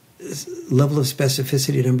level of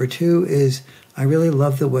specificity number 2 is, I really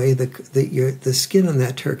love the way the skin on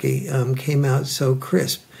that turkey came out so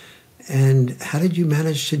crisp. And how did you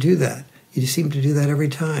manage to do that? You seem to do that every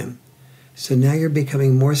time. So now you're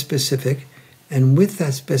becoming more specific. And with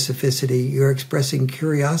that specificity, you're expressing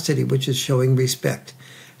curiosity, which is showing respect.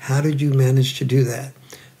 How did you manage to do that?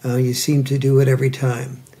 You seem to do it every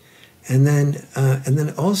time. And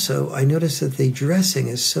then also, I noticed that the dressing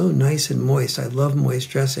is so nice and moist. I love moist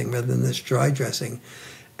dressing rather than this dry dressing.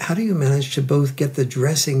 How do you manage to both get the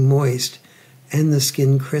dressing moist and the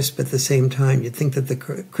skin crisp at the same time? You'd think that the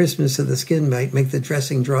crispness of the skin might make the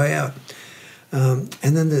dressing dry out. And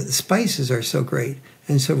then the spices are so great.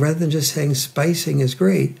 And so rather than just saying spicing is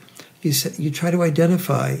great, you try to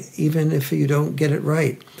identify, even if you don't get it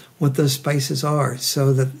right, what those spices are,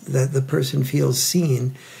 so that the person feels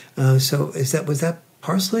seen. So was that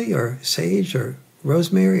parsley or sage or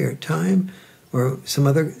rosemary or thyme or some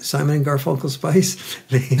other Simon and Garfunkel spice?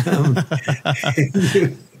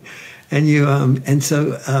 And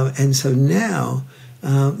so now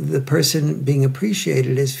the person being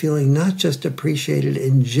appreciated is feeling not just appreciated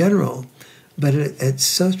in general, but at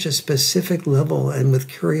such a specific level and with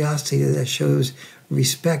curiosity that shows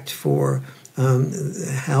respect for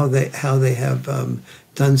how they have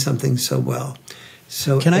done something so well.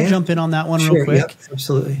 So can I jump in on that one real quick? Yep,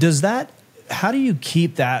 absolutely. How do you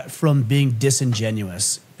keep that from being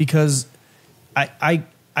disingenuous? Because I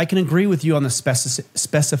can agree with you on the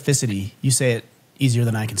specificity. You say it easier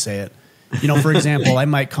than I can say it. For example, I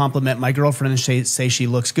might compliment my girlfriend and say she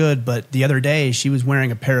looks good, but the other day she was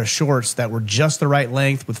wearing a pair of shorts that were just the right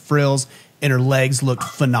length with frills, and her legs looked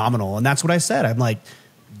phenomenal. And that's what I said. I'm like,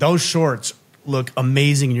 those shorts look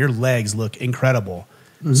amazing and your legs look incredible.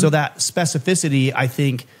 Mm-hmm. So that specificity, I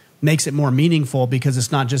think, makes it more meaningful because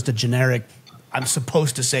it's not just a generic, I'm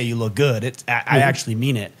supposed to say you look good. I actually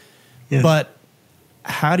mean it. Yes. But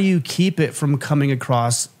how do you keep it from coming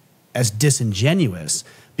across as disingenuous?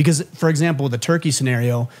 Because, for example, the turkey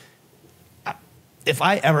scenario, if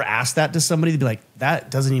I ever asked that to somebody, they'd be like, that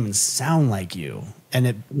doesn't even sound like you.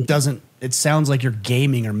 And it sounds like you're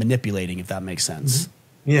gaming or manipulating, if that makes sense.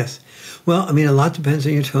 Mm-hmm. Yes. Well, a lot depends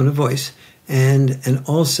on your tone of voice. And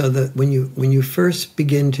also that when you first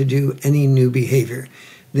begin to do any new behavior,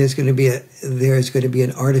 there's going to be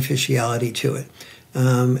an artificiality to it.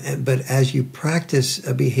 But as you practice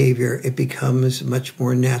a behavior, it becomes much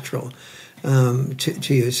more natural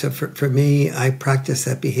to you. So for me, I practice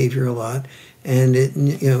that behavior a lot. and it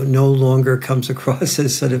no longer comes across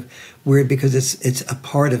as sort of weird because it's a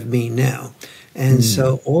part of me now. And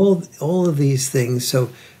so all of these things. So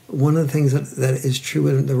one of the things that is true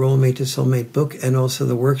in the Role Mate to Soulmate book, and also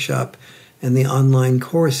the workshop and the online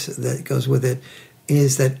course that goes with it,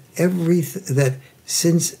 is that that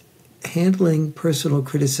since handling personal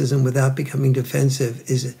criticism without becoming defensive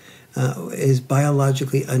is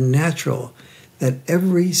biologically unnatural, that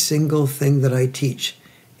every single thing that I teach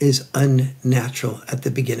is unnatural at the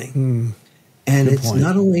beginning. And Good it's point.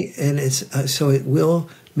 not only, and it's so it will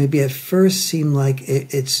maybe at first seem like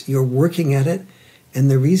it's you're working at it, and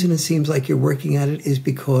the reason it seems like you're working at it is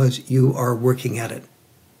because you are working at it.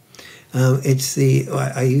 It's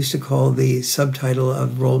I used to call the subtitle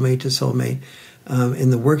of Role Mate to Soulmate in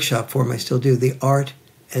the workshop form, I still do, the art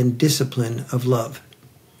and discipline of love.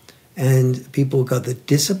 And people go, the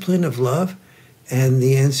discipline of love? And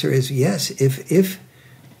the answer is yes.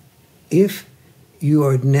 If you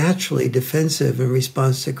are naturally defensive in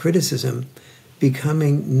response to criticism,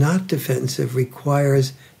 becoming not defensive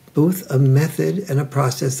requires both a method and a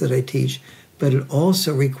process that I teach, but it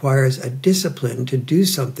also requires a discipline to do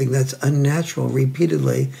something that's unnatural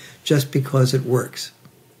repeatedly just because it works.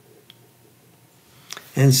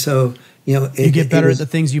 And so, you get better at the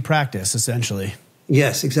things you practice, essentially.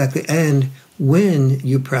 Yes, exactly. And when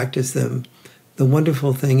you practice them, the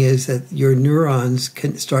wonderful thing is that your neurons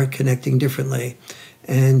can start connecting differently,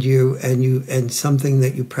 and something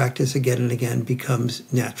that you practice again and again becomes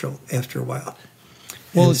natural after a while.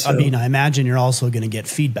 Well, so, I imagine you're also going to get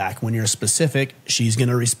feedback when you're specific. She's going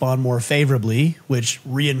to respond more favorably, which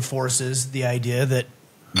reinforces the idea that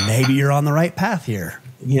maybe you're on the right path here.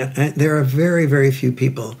 Yeah, and there are very, very few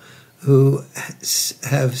people who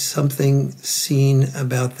have something seen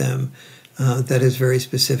about them that is very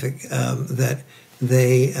specific, that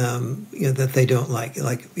they don't like.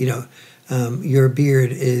 Like, your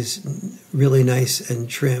beard is really nice and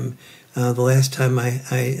trim. The last time I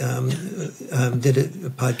did a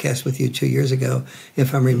podcast with you 2 years ago,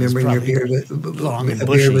 if I'm remembering, your beard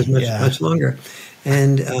was much longer.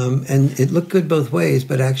 And it looked good both ways,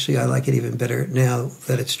 but actually I like it even better now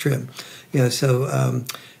that it's trim.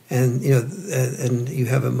 And you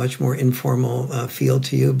have a much more informal feel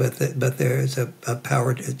to you, but there's a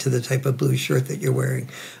power to the type of blue shirt that you're wearing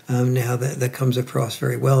now that comes across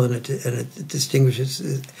very well, and it distinguishes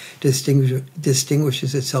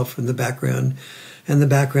itself from the background, and the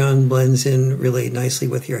background blends in really nicely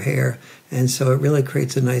with your hair, and so it really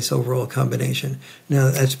creates a nice overall combination.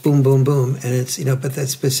 Now that's boom, boom, boom, and it's but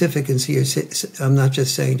that's specific, and so I'm not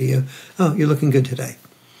just saying to you, oh, you're looking good today.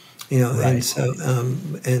 Right. And so,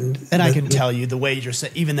 and I can tell you the way you're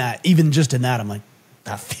saying, even just in that, I'm like,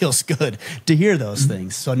 that feels good to hear those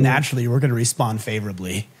things. So naturally, we're going to respond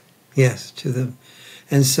favorably. Yes, to them.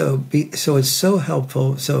 And so it's so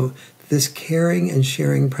helpful. So this caring and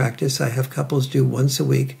sharing practice, I have couples do once a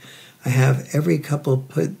week. I have every couple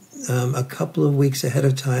put a couple of weeks ahead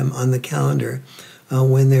of time on the calendar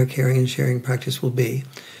when their caring and sharing practice will be.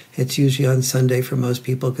 It's usually on Sunday for most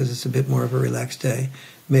people because it's a bit more of a relaxed day.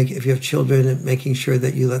 If you have children, making sure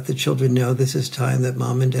that you let the children know this is time that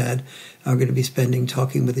mom and dad are going to be spending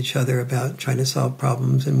talking with each other about trying to solve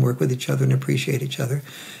problems and work with each other and appreciate each other.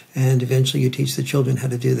 And eventually you teach the children how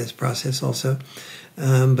to do this process also.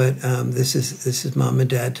 But this is mom and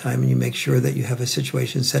dad time, and you make sure that you have a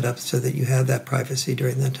situation set up so that you have that privacy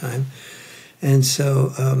during that time. And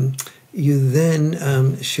so you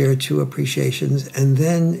then share two appreciations, and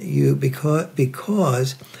then you,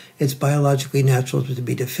 because it's biologically natural to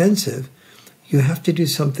be defensive, you have to do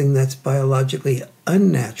something that's biologically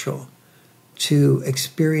unnatural to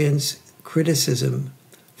experience criticism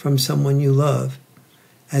from someone you love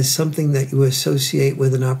as something that you associate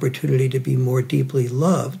with an opportunity to be more deeply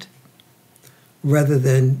loved rather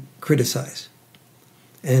than criticize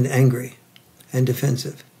and angry and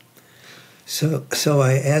defensive. So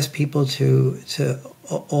I ask people to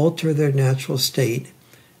alter their natural state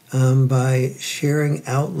by sharing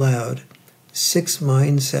out loud 6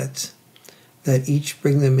 mindsets that each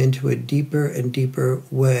bring them into a deeper and deeper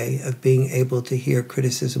way of being able to hear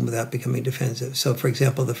criticism without becoming defensive. So, for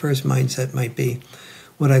example, the first mindset might be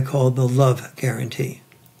what I call the love guarantee.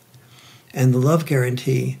 And the love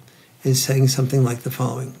guarantee is saying something like the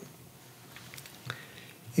following.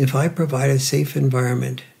 If I provide a safe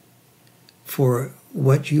environment for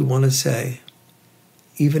what you want to say,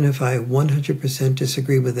 even if I 100%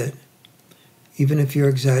 disagree with it, even if you're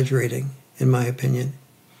exaggerating, in my opinion,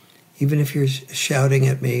 even if you're shouting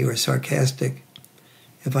at me or sarcastic,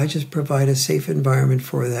 if I just provide a safe environment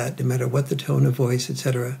for that, no matter what the tone of voice,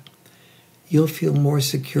 etc., you'll feel more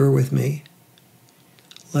secure with me,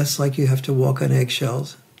 less like you have to walk on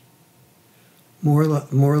eggshells, more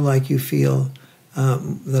like you feel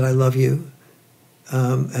that I love you.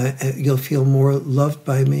 You'll feel more loved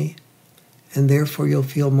by me, and therefore you'll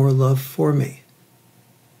feel more love for me.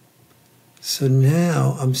 So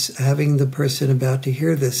now I'm having the person about to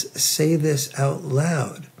hear this say this out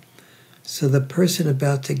loud. So the person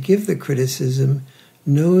about to give the criticism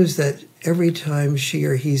knows that every time she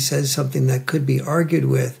or he says something that could be argued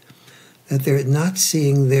with, that they're not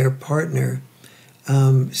seeing their partner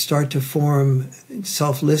start to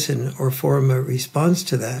self-listen or form a response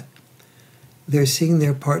to that. They're seeing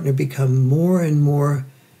their partner become more and more,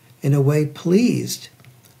 in a way, pleased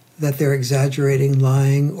that they're exaggerating,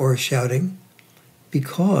 lying, or shouting,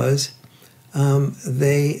 because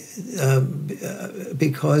they're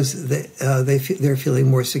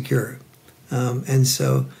feeling more secure, and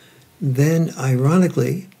so then,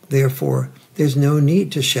 ironically, therefore, there's no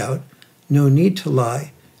need to shout, no need to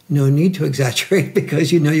lie, no need to exaggerate,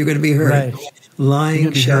 because you know you're going to be heard. Right.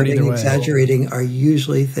 Lying, shouting, exaggerating are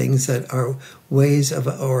usually things that are ways of,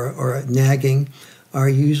 or nagging, are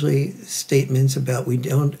usually statements about we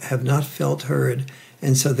have not felt heard,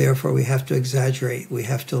 and so therefore we have to exaggerate, we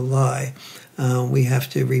have to lie, we have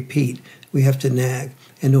to repeat, we have to nag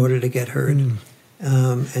in order to get heard. And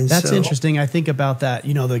that's interesting. I think about that.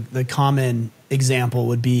 You know, the common example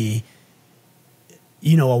would be,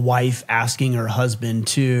 you know, a wife asking her husband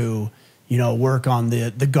to, you know, work on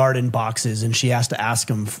the garden boxes, and she has to ask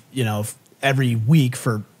him, you know, every week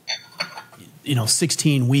for, you know,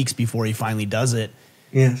 16 weeks before he finally does it.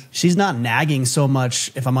 Yes. She's not nagging so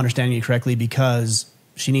much, if I'm understanding you correctly, because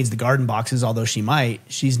she needs the garden boxes, although she might.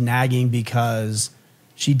 She's nagging because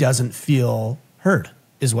she doesn't feel heard,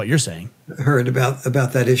 is what you're saying. Heard about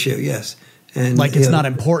that issue, yes. And like it's not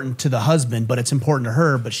important to the husband, but it's important to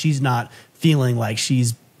her, but she's not feeling like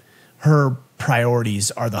her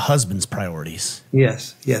priorities are the husband's priorities.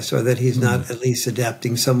 Yes, or that he's not at least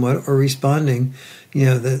adapting somewhat or responding. You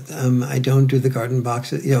know, that I don't do the garden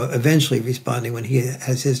boxes, you know, eventually responding when he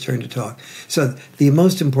has his turn to talk. So the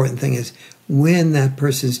most important thing is when that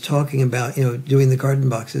person's talking about, you know, doing the garden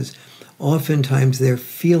boxes, oftentimes they're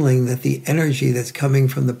feeling that the energy that's coming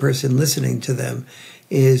from the person listening to them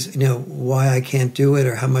is, you know, why I can't do it,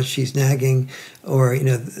 or how much she's nagging, or, you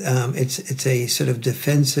know, it's a sort of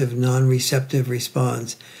defensive, non-receptive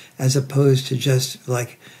response, as opposed to just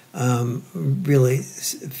like really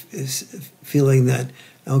feeling that,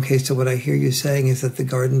 okay, so what I hear you saying is that the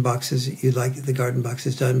garden boxes, you'd like the garden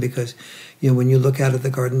boxes done because, you know, when you look out at the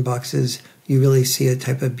garden boxes, you really see a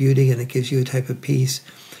type of beauty and it gives you a type of peace.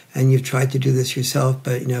 And you've tried to do this yourself,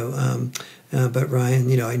 but, you know, but Ryan,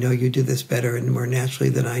 you know, I know you do this better and more naturally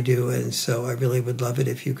than I do, and so I really would love it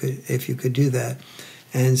if you could do that.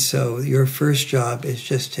 And so your first job is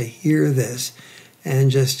just to hear this,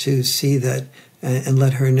 and just to see that, and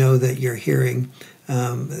let her know that you're hearing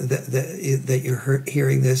that you're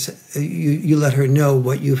hearing this. You let her know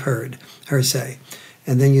what you've heard her say.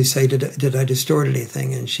 And then you say, did I distort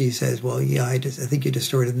anything? And she says, well, yeah, I think you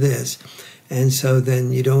distorted this. And so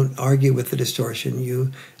then you don't argue with the distortion.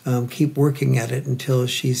 You keep working at it until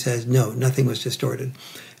she says, no, nothing was distorted.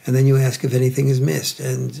 And then you ask if anything is missed.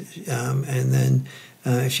 And then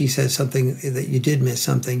if she says something that you did miss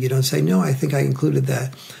something, you don't say, no, I think I included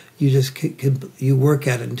that. You just you work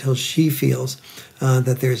at it until she feels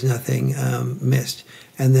that there's nothing missed.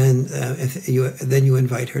 And then then you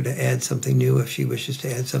invite her to add something new if she wishes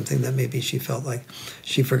to add something that maybe she felt like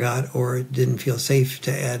she forgot or didn't feel safe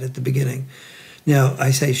to add at the beginning. Now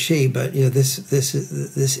I say she, but you know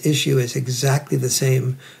this issue is exactly the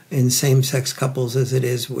same in same-sex couples as it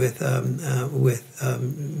is with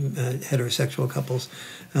heterosexual couples.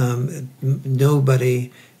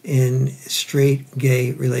 Nobody in straight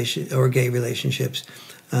gay relationships.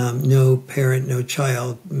 No parent, no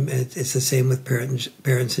child. It's the same with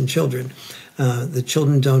parents and children. The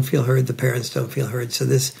children don't feel heard. The parents don't feel heard. So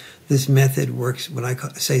this method works when I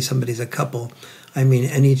say somebody's a couple. I mean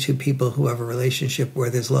any two people who have a relationship where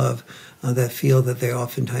there's love, that feel that they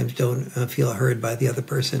oftentimes don't feel heard by the other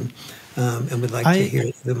person, and would like to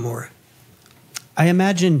hear them more. I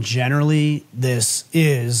imagine generally this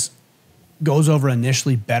goes over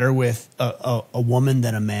initially better with a woman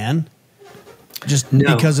than a man. Just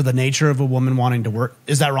because of the nature of a woman wanting to work.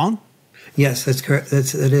 Is that wrong? Yes, that's correct.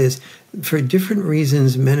 That is. For different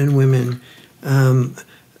reasons, men and women,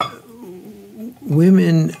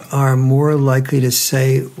 women are more likely to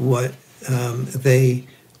say what they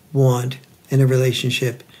want in a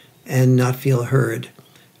relationship and not feel heard.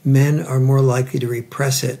 Men are more likely to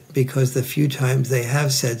repress it because the few times they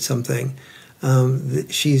have said something,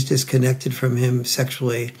 She's disconnected from him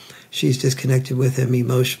sexually. She's disconnected with him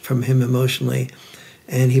from him emotionally.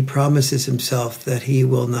 And he promises himself that he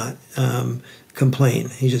will not complain.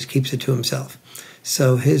 He just keeps it to himself.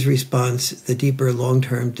 So his response, the deeper,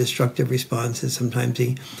 long-term destructive response, is sometimes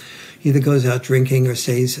he either goes out drinking or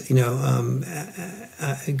stays,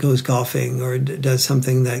 goes golfing or does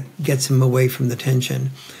something that gets him away from the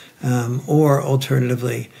tension. Or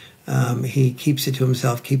alternatively, he keeps it to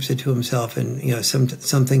himself, and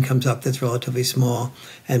something comes up that's relatively small,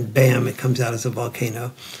 and bam, it comes out as a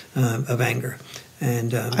volcano of anger.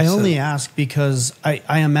 And I only ask because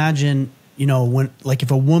I imagine,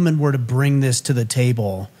 if a woman were to bring this to the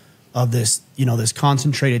table of this, this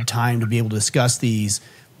concentrated time to be able to discuss these,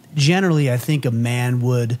 generally I think a man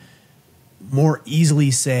would more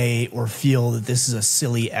easily say or feel that this is a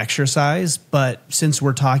silly exercise. But since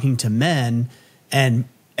we're talking to men, and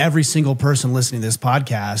every single person listening to this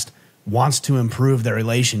podcast wants to improve their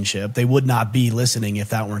relationship, they would not be listening if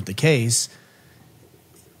that weren't the case.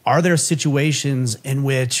 Are there situations in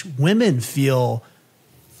which women feel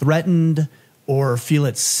threatened or feel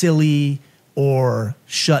it's silly or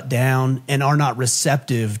shut down and are not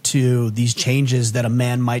receptive to these changes that a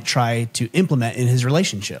man might try to implement in his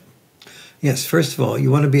relationship? Yes, first of all, you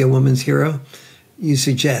want to be a woman's hero? You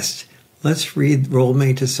suggest, let's read Role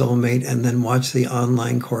Mate to Soulmate and then watch the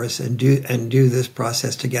online course and do this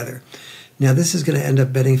process together. Now, this is going to end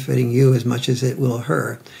up benefiting you as much as it will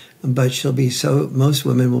her, but most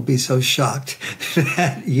women will be so shocked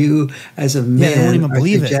that you as a man are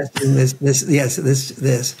suggesting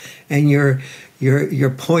this, and your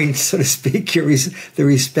point, so to speak, the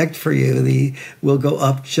respect for you will go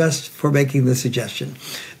up just for making the suggestion.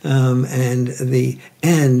 And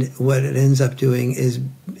what it ends up doing is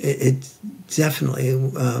it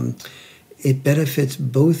definitely it benefits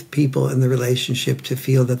both people in the relationship to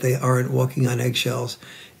feel that they aren't walking on eggshells.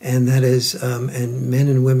 And that is, and men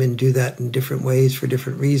and women do that in different ways for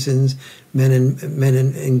different reasons. Men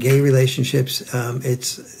in gay relationships, I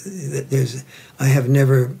have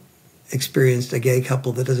never experienced a gay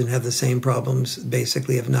couple that doesn't have the same problems,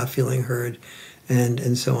 basically, of not feeling heard,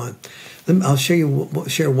 and so on. I'll share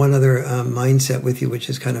one other mindset with you, which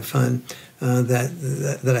is kind of fun.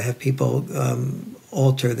 That I have people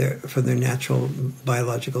alter from their natural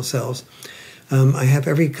biological selves. I have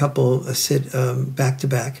every couple sit back to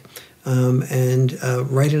back and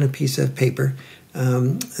write in a piece of paper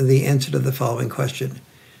the answer to the following question.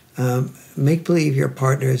 Make believe your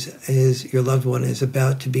your loved one is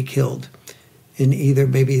about to be killed in either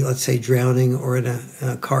maybe, let's say, drowning or in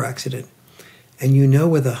a car accident. And you know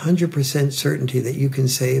with 100% certainty that you can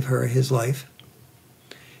save his life.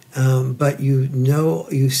 But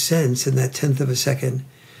you sense in that 10th of a second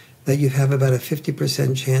that you have about a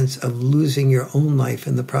 50% chance of losing your own life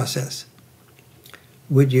in the process.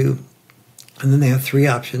 Would you, and then they have three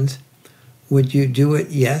options. Would you do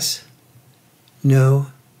it? Yes,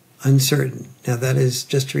 no, uncertain. Now that is,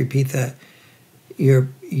 just to repeat that, you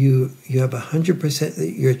have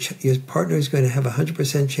 100%, your partner is going to have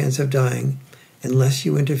 100% chance of dying unless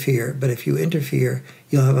you interfere. But if you interfere,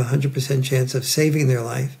 you'll have a 100% chance of saving their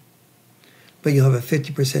life, but you'll have a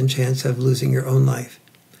 50% chance of losing your own life.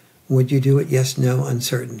 Would you do it? Yes, no,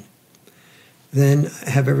 uncertain. Then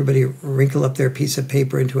have everybody wrinkle up their piece of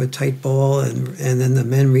paper into a tight ball, and then the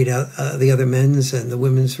men read out the other men's, and the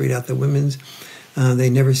women's read out the women's. They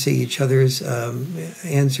never see each other's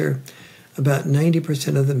answer. About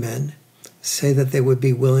 90% of the men say that they would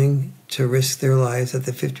be willing to risk their lives at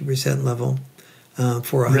the 50% level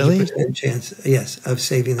for a 100% chance, yes, of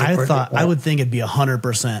saving their partner. I would think it'd be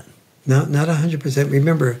 100%. No, not 100%.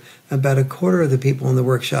 Remember, about a quarter of the people in the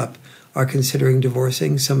workshop are considering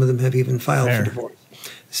divorcing. Some of them have even filed for divorce.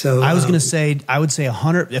 So I was going to say, I would say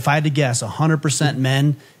 100. If I had to guess, 100%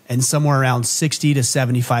 men, and somewhere around 60 to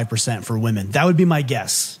 75% for women. That would be my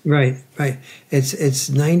guess. Right. It's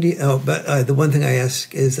 90. Oh, but the one thing I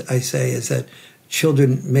say is that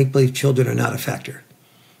make believe children are not a factor.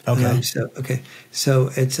 Okay. So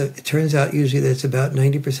it turns out usually that it's about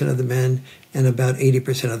 90% of the men and about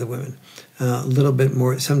 80% of the women. A little bit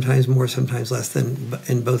more, sometimes less than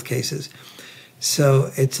in both cases.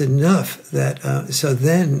 So it's enough that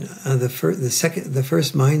the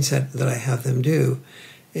first mindset that I have them do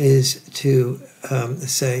is to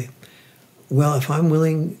say, well, if I'm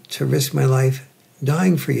willing to risk my life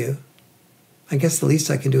dying for you, I guess the least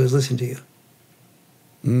I can do is listen to you.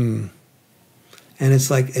 And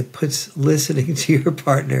it's like it puts listening to your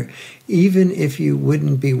partner, even if you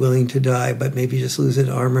wouldn't be willing to die, but maybe just lose an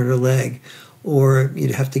arm or a leg, or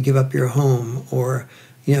you'd have to give up your home, or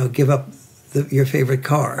give up your favorite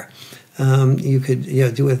car. You could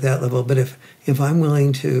do it at that level. But if if I'm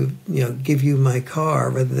willing to, give you my car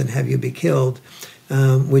rather than have you be killed,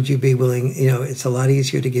 would you be willing? It's a lot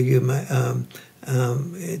easier to give you my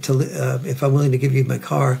if I'm willing to give you my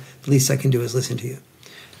car, the least I can do is listen to you.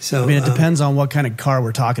 So it depends on what kind of car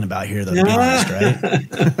we're talking about here, though, to be honest, right?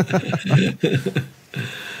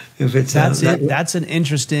 If it's that's an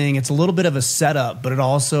interesting. It's a little bit of a setup, but it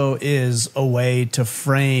also is a way to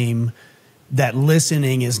frame that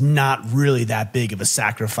listening is not really that big of a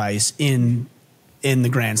sacrifice in the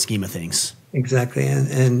grand scheme of things. Exactly,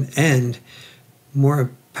 and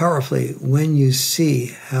more powerfully, when you see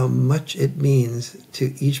how much it means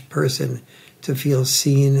to each person to feel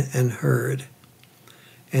seen and heard.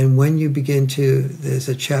 And when you begin to, there's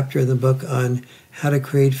a chapter in the book on how to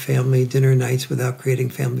create family dinner nights without creating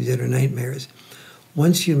family dinner nightmares.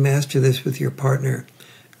 Once you master this with your partner,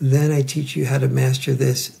 then I teach you how to master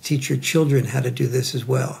this, teach your children how to do this as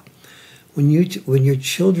well. When your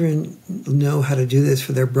children know how to do this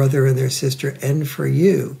for their brother and their sister and for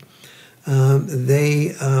you,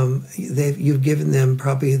 you've given them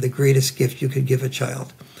probably the greatest gift you could give a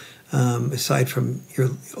child, aside from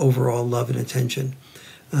your overall love and attention.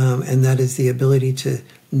 And that is the ability to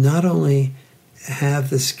not only have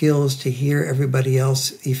the skills to hear everybody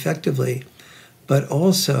else effectively, but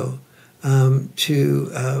also to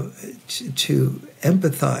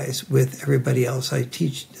empathize with everybody else. I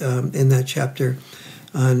teach in that chapter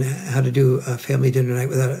on how to do a family dinner night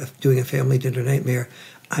without doing a family dinner nightmare.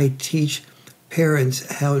 I teach parents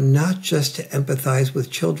how not just to empathize with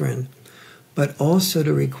children, but also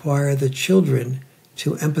to require the children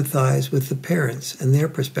to empathize with the parents and their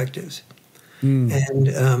perspectives.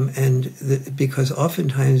 Because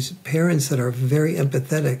oftentimes parents that are very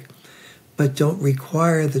empathetic but don't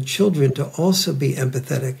require the children to also be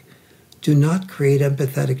empathetic do not create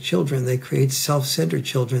empathetic children. They create self-centered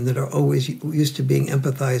children that are always used to being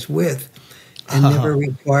empathized with and never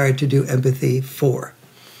required to do empathy for.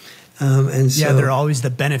 They're always the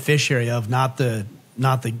beneficiary of, not the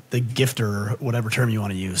gifter, or whatever term you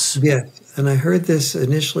want to use. Yes, and I heard this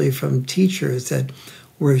initially from teachers that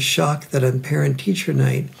were shocked that on parent-teacher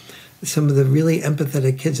night, some of the really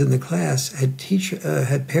empathetic kids in the class had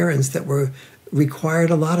parents that required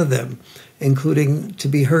a lot of them, including to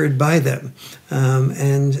be heard by them,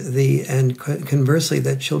 and conversely,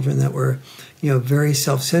 that children that were very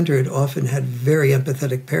self-centered often had very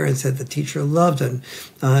empathetic parents that the teacher loved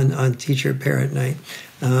on teacher-parent night.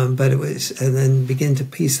 But it was, and then begin to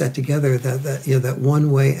piece that together, that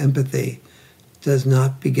one-way empathy does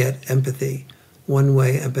not beget empathy.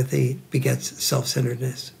 One-way empathy begets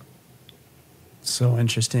self-centeredness. So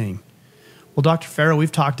interesting. Well, Dr. Farrell,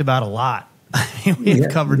 we've talked about a lot. We've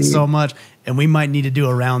covered so much, and we might need to do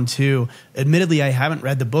a round two. Admittedly, I haven't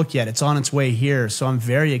read the book yet. It's on its way here, so I'm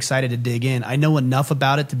very excited to dig in. I know enough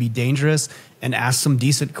about it to be dangerous and ask some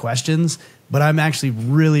decent questions, but I'm actually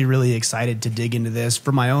really, really excited to dig into this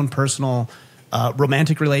for my own personal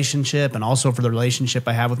romantic relationship and also for the relationship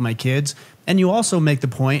I have with my kids. And you also make the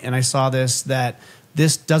point, and I saw this, that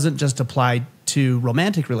this doesn't just apply to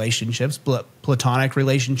romantic relationships, but platonic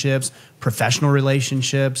relationships, professional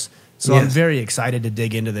relationships. So yes. I'm very excited to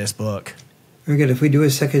dig into this book. Very good. If we do a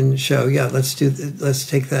second show, let's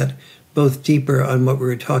take that both deeper on what we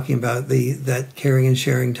were talking about. That caring and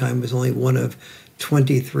sharing time was only one of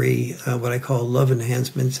 23 what I call love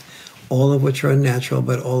enhancements, all of which are unnatural,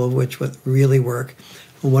 but all of which really work.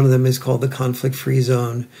 One of them is called the conflict-free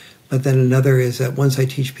zone. But then another is that once I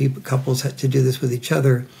teach couples to do this with each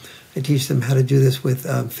other, I teach them how to do this with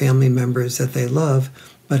family members that they love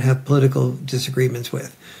but have political disagreements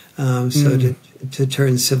with. So to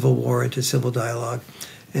turn civil war into civil dialogue,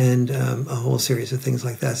 and a whole series of things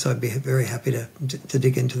like that. So I'd be very happy to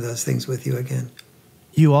dig into those things with you again.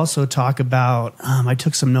 You also talk about, I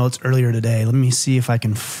took some notes earlier today. Let me see if I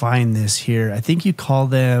can find this here. I think you call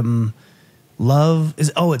them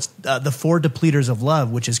it's the 4 depleters of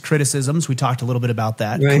love, which is criticisms. We talked a little bit about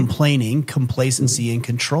that. Right. Complaining, complacency, and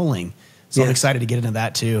controlling. So I'm excited to get into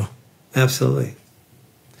that too. Absolutely.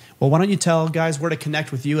 Well, why don't you tell guys where to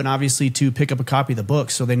connect with you and obviously to pick up a copy of the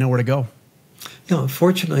book so they know where to go.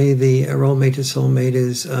 Fortunately, the Role Mate to Soulmate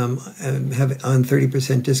is have on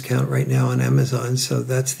 30% discount right now on Amazon, so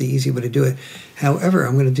that's the easy way to do it. However,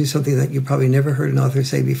 I'm going to do something that you probably never heard an author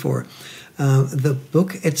say before. The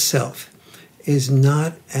book itself is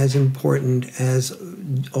not as important as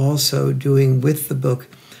also doing with the book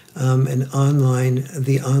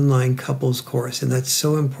the online couples course, and that's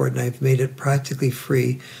so important. I've made it practically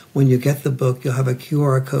free. When you get the book, you'll have a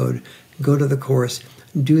QR code. Go to the course.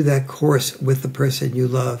 Do that course with the person you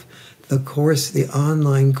love. The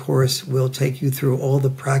online course will take you through all the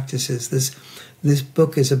practices. This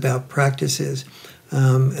book is about practices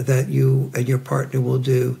that you and your partner will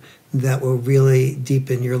do that will really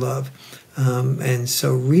deepen your love. And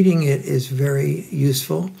so reading it is very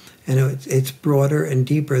useful, and it's broader and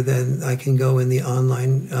deeper than I can go in the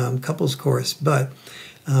online couples course. But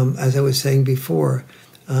as I was saying before,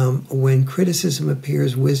 when criticism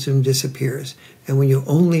appears, wisdom disappears. And when you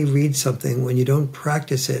only read something, when you don't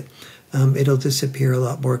practice it, it'll disappear a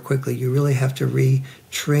lot more quickly. You really have to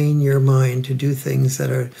retrain your mind to do things that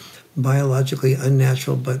are biologically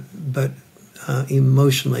unnatural, but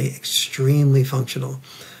emotionally extremely functional.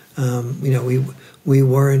 We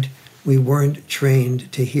weren't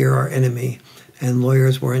trained to hear our enemy, and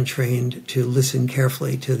lawyers weren't trained to listen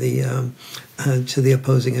carefully to the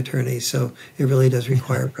opposing attorney. So it really does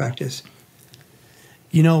require practice.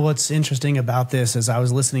 You know, what's interesting about this is I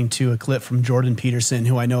was listening to a clip from Jordan Peterson,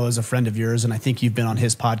 who I know is a friend of yours, and I think you've been on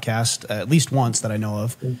his podcast at least once that I know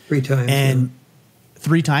of. 3 times. And yeah.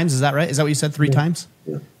 3 times, is that right? Is that what you said, 3 times?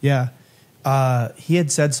 Yeah. He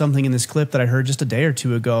had said something in this clip that I heard just a day or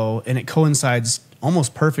two ago, and it coincides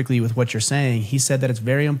almost perfectly with what you're saying. He said that it's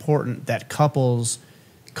very important that couples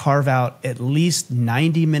carve out at least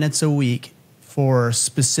 90 minutes a week for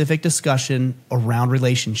specific discussion around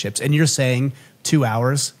relationships. And you're saying 2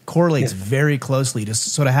 hours correlates very closely to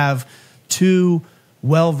sort of have 2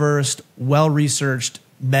 well-versed, well-researched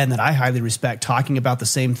men that I highly respect talking about the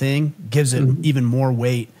same thing gives it even more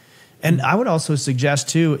weight. And I would also suggest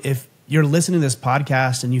too, if you're listening to this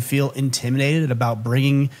podcast and you feel intimidated about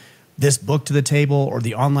bringing this book to the table or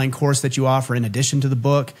the online course that you offer in addition to the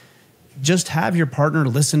book, just have your partner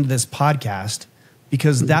listen to this podcast,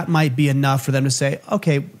 because that might be enough for them to say,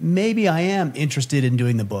 okay, maybe I am interested in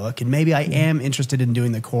doing the book, and maybe I am interested in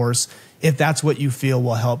doing the course, if that's what you feel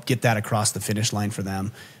will help get that across the finish line for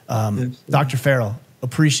them. Dr. Farrell,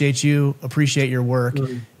 appreciate you, appreciate your work.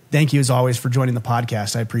 Thank you as always for joining the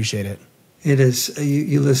podcast. I appreciate it. It is.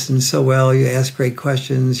 You listen so well. You ask great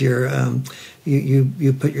questions.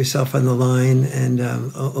 You put yourself on the line and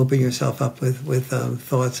open yourself up with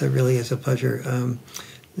thoughts. It really is a pleasure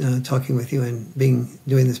talking with you and doing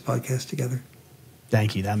this podcast together.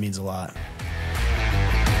 Thank you. That means a lot.